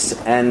faced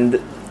and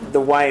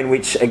the way in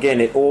which, again,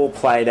 it all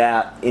played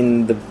out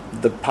in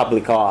the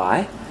public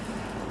eye,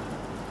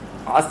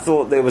 I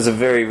thought there was a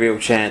very real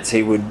chance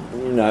he would,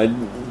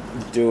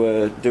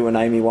 do an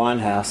Amy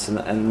Winehouse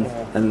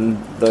and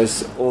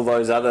all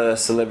those other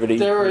celebrities.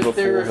 There are a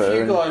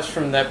few guys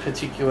from that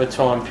particular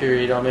time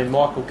period. I mean,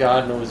 Michael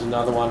Gardner was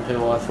another one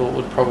who I thought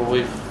would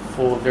probably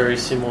fall a very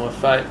similar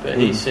fate, but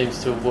he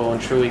seems to have well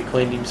and truly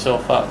cleaned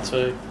himself up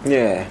too.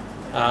 Yeah.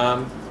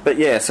 But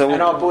yeah, so...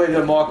 And I believe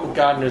that Michael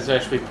Gardner has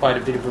actually played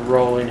a bit of a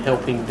role in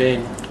helping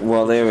Ben.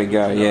 Well, there we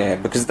go, yeah,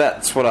 because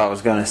that's what I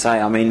was going to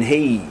say. I mean,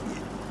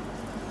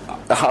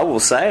 I will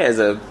say, as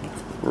a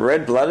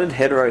red-blooded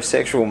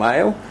heterosexual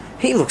male,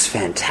 he looks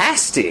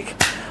fantastic.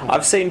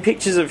 I've seen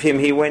pictures of him.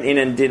 He went in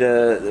and did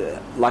a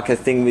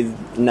thing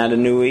with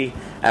Natanui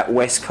at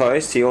West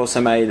Coast. He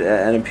also made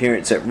an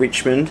appearance at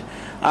Richmond.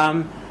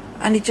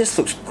 And he just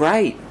looks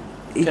great.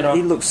 He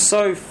looks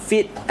so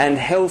fit and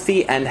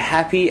healthy and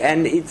happy,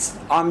 and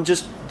I'm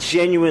just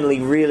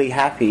genuinely really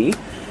happy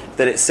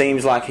that it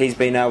seems like he's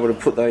been able to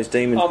put those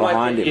demons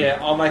behind him. Yeah,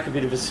 I'll make a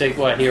bit of a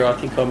segue here. I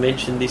think I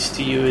mentioned this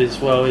to you as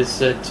well, is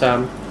that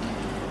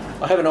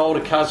I have an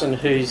older cousin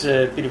who's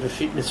a bit of a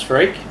fitness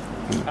freak,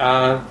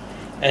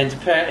 and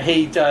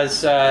he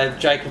does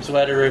Jacob's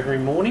Ladder every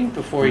morning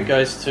before he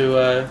goes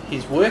to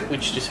his work,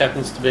 which just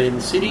happens to be in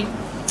the city.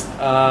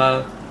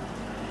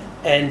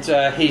 And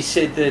he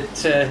said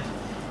that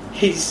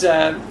he's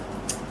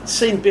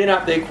seen Ben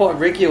up there quite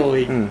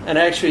regularly, and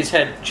actually has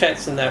had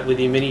chats and that with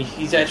him, and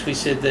he's actually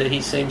said that he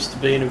seems to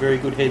be in a very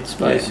good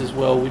headspace as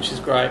well, which is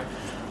great.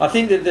 I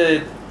think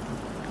that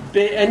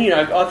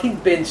I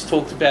think Ben's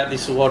talked about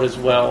this a lot as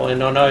well,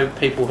 and I know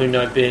people who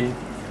know Ben,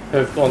 who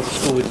have gone to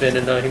school with Ben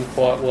and know him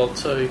quite well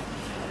too.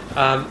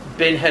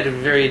 Ben had a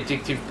very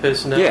addictive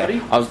personality.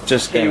 Yeah, I was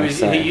just going to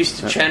say. He used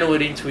to channel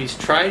it into his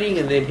training,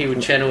 and then he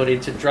would channel it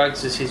into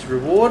drugs as his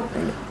reward.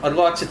 I'd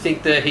like to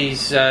think that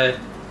he's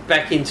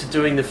back into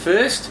doing the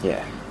first,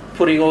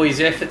 putting all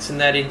his efforts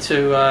and that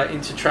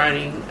into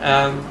training.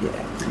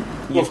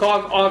 Look,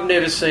 I've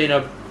never seen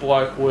a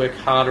bloke work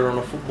harder on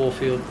a football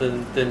field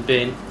than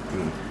Ben.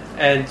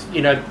 And,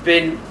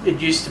 Ben,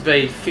 it used to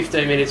be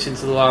 15 minutes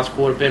into the last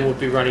quarter, Ben would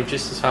be running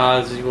just as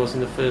hard as he was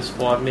in the first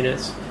 5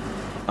 minutes.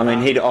 I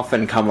mean, he'd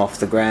often come off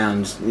the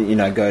ground,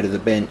 go to the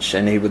bench,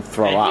 and he would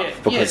throw up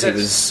because he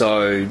was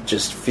so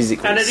just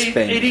physically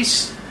spent. It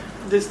is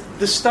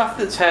the stuff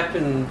that's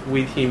happened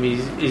with him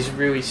is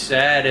really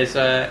sad as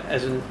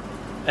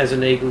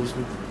an Eagles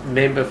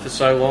member for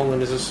so long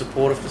and as a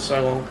supporter for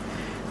so long,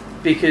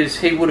 because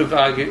he would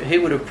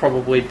have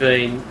probably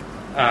been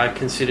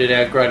considered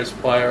our greatest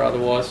player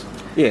otherwise.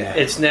 Yeah,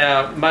 it's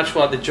now much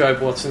like the Joe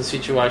Watson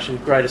situation,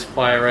 greatest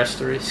player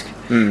asterisk.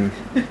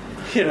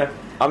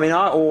 I mean,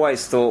 I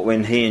always thought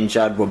when he and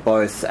Judd were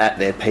both at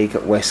their peak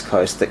at West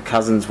Coast that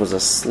Cousins was a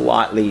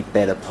slightly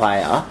better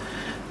player,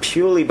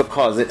 purely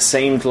because it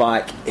seemed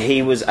like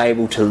he was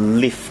able to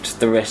lift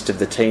the rest of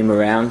the team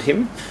around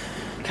him.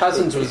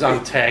 Cousins was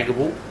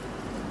untaggable.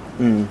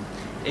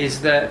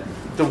 Is that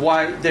the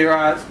way there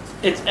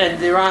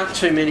aren't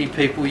too many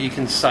people you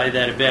can say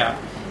that about,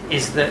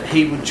 is that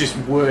he would just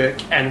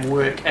work and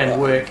work and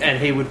work, and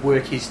he would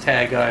work his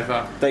tag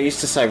over. They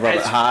used to say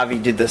Robert Harvey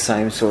did the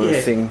same sort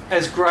of thing.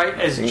 As great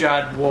as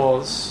Judd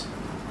was,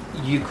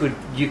 you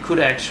could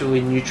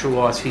actually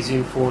neutralise his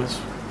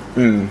influence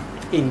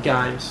in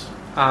games.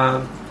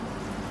 And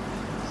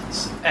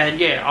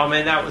I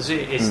mean, that was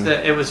it.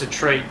 That it was a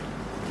treat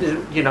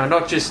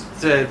not just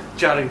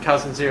Judd and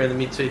Cousins there in the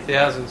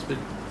mid-2000s, but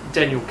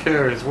Daniel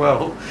Kerr as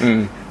well.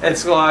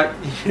 It's like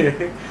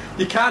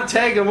you can't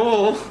tag them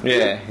all.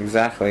 Yeah,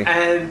 exactly.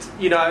 And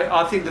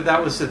I think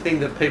that was the thing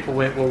that people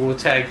went, well, we'll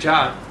tag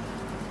Judd,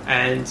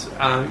 and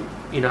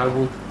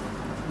we'll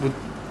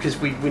because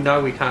we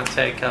know we can't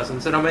tag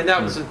Cousins. And I mean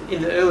that was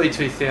in the early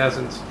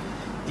 2000s.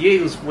 The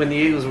Eagles, when the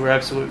Eagles were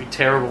absolutely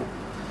terrible,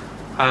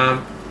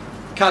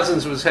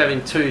 Cousins was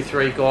having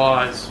 2-3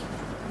 guys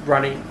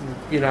running,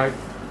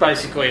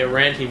 basically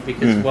around him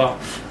because, well,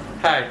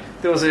 hey,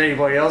 there wasn't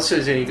anybody else who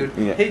was any good.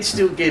 Yeah. He'd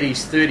still get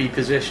his 30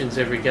 possessions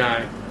every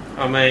game.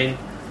 I mean,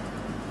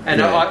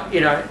 and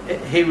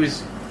he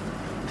was,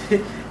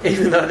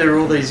 even though there were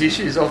all these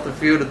issues off the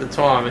field at the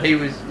time, he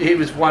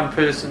was one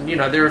person.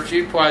 There are a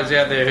few players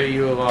out there who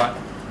you were like,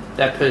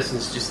 that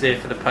person's just there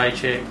for the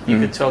paycheck. You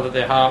could tell that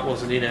their heart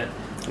wasn't in it.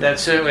 That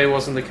certainly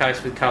wasn't the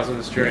case with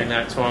Cousins during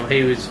that time.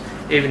 He was,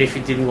 even if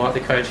he didn't like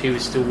the coach, he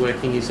was still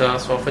working his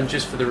ass off. And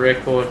just for the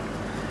record,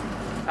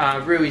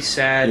 really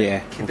sad,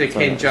 the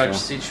Ken Judge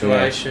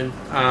situation.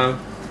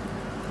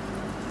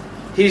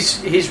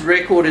 His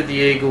record at the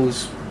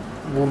Eagles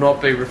will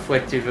not be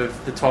reflective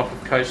of the type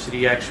of coach that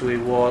he actually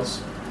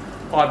was.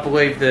 I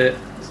believe that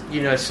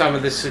some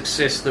of the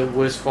success that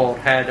Worsfold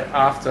had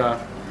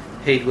after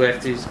he'd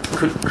left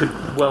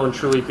could well and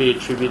truly be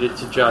attributed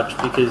to Judge,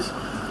 because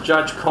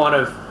Judge kind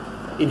of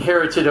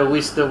inherited a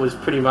list that was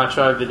pretty much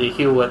over the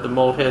hill at the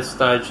Malthouse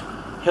stage,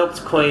 helped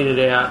clean it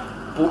out,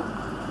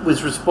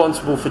 was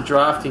responsible for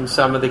drafting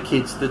some of the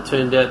kids that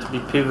turned out to be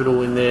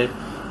pivotal in their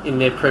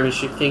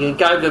premiership thing, and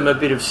gave them a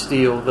bit of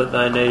steel that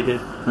they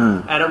needed.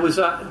 And it was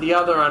the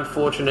other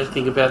unfortunate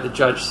thing about the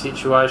Judge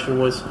situation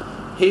was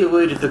he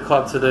alluded the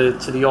club to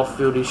the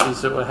off-field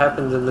issues that were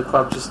happened, and the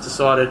club just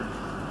decided,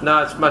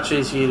 no, it's much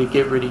easier to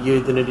get rid of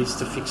you than it is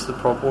to fix the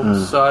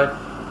problems. So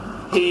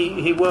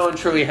he well and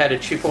truly had a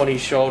chip on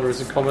his shoulder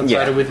as a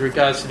commentator with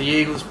regards to the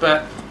Eagles,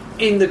 but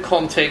in the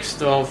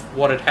context of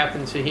what had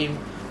happened to him,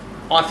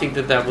 I think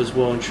that was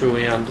well and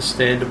truly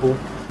understandable.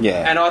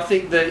 Yeah. And I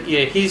think that,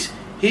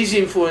 his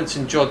influence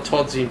and Jod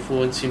Todd's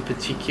influence in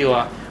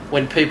particular,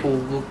 when people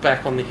look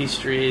back on the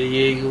history of the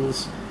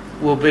Eagles,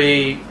 will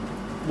be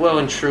well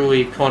and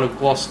truly kind of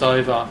glossed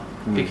over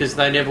because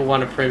they never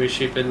won a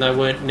premiership and they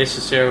weren't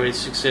necessarily as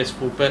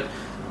successful, but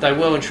they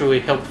well and truly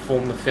helped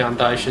form the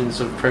foundations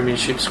of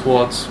premiership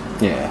squads.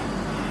 Yeah.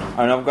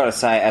 And I've got to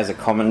say, as a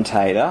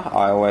commentator,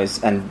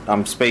 and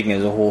I'm speaking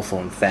as a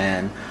Hawthorn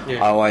fan, I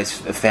always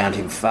found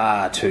him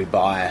far too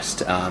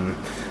biased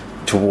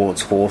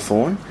towards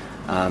Hawthorn,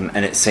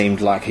 and it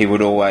seemed like he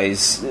would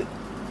always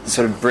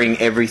sort of bring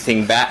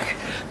everything back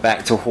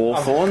to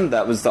Hawthorn.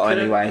 That was the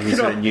only way he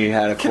sort of knew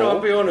how to call. Can I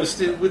be honest,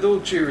 with all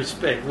due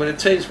respect, when a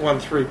team's won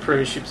 3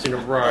 premierships in a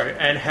row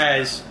and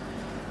has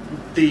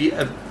the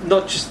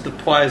not just the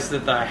players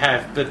that they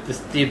have, but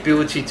the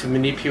ability to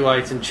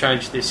manipulate and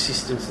change their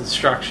systems and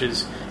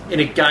structures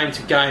in a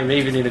game-to-game,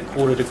 even in a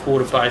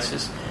quarter-to-quarter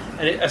basis,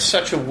 and it's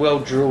such a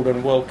well-drilled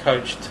and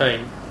well-coached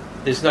team,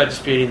 there's no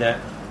disputing that.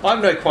 I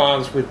have no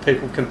qualms with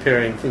people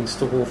comparing things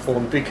to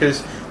Hawthorn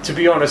because, to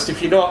be honest, if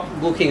you're not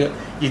looking at...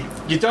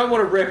 You don't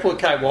want to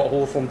replicate what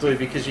Hawthorn do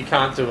because you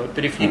can't do it,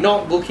 but if you're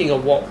not looking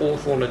at what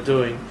Hawthorn are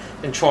doing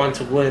and trying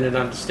to learn and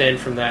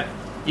understand from that,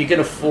 you're going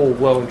to fall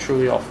well and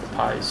truly off the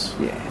pace.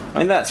 Yeah, I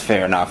mean, that's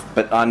fair enough,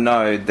 but I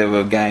know there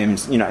were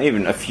games,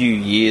 even a few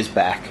years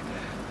back,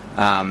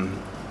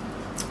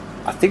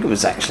 I think it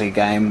was actually a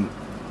game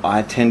I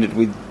attended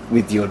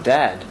with your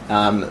dad,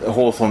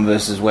 Hawthorn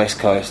versus West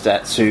Coast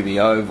at Subi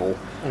Oval.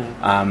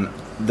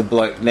 The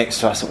bloke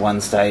next to us at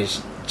one stage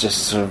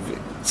just sort of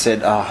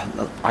said,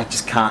 I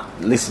just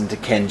can't listen to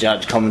Ken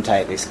Judge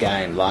commentate this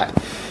game.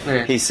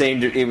 He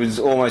seemed it was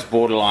almost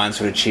borderline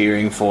sort of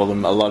cheering for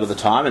them a lot of the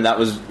time, and that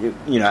was,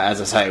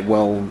 as I say,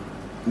 well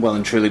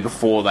and truly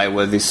before they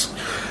were this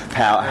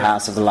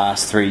powerhouse of the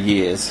last 3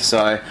 years.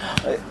 So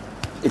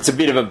it's a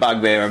bit of a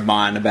bugbear of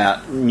mine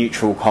about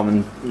neutral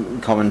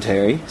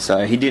commentary.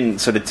 So he didn't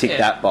sort of tick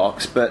that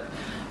box, but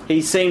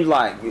he seemed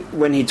like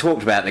when he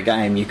talked about the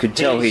game, you could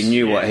tell he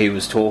knew what he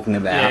was talking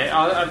about.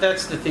 Yeah,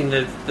 that's the thing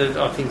that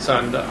I think's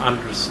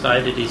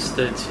understated is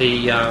that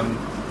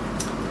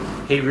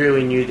he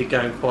really knew the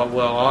game quite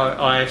well.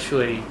 I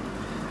actually,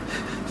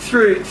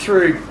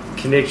 through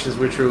connections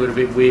which are a little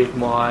bit weird,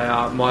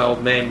 my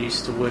old man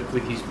used to work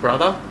with his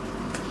brother.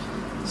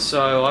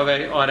 So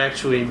I'd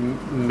actually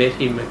met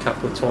him a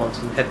couple of times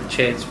and had the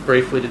chance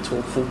briefly to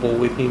talk football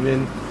with him,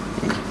 and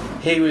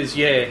he was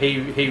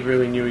he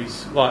really knew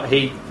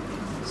he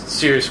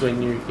seriously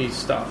knew his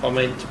stuff. I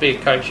mean, to be a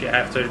coach you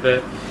have to,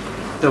 but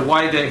the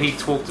way that he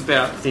talked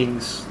about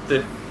things,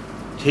 that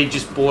he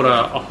just brought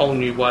a whole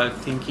new way of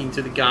thinking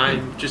to the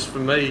game, just for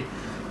me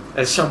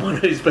as someone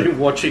who's been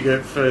watching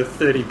it for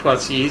 30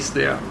 plus years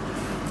now,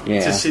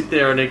 to sit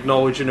there and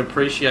acknowledge and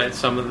appreciate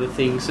some of the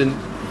things. And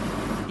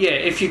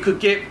if you could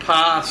get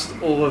past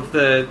all of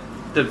the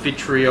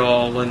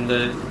vitriol and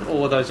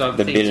all of those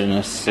other things,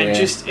 bitterness, and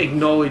just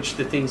acknowledge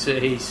the things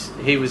that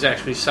he was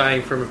actually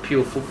saying from a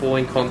pure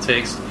footballing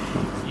context,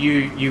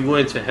 you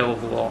learnt a hell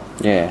of a lot.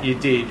 Yeah, you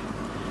did.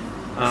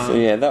 So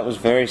yeah, that was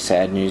very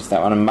sad news,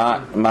 that one. And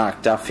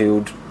Mark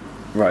Duffield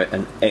wrote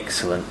an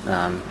excellent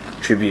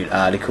tribute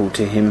article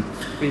to him.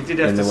 You did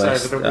have to say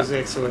that it was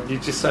excellent. You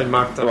just say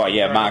Mark Duffield. Right,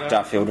 yeah, Mark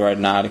Duffield wrote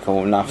an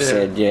article, enough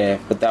said, yeah.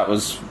 But that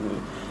was,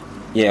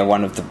 yeah,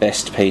 one of the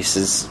best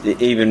pieces.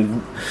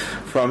 Even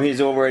from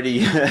his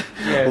already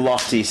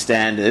lofty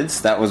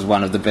standards, that was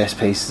one of the best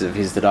pieces of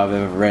his that I've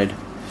ever read.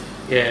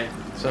 Yeah,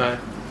 so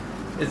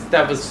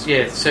that was,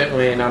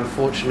 certainly an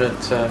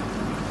unfortunate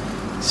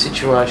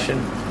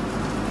situation.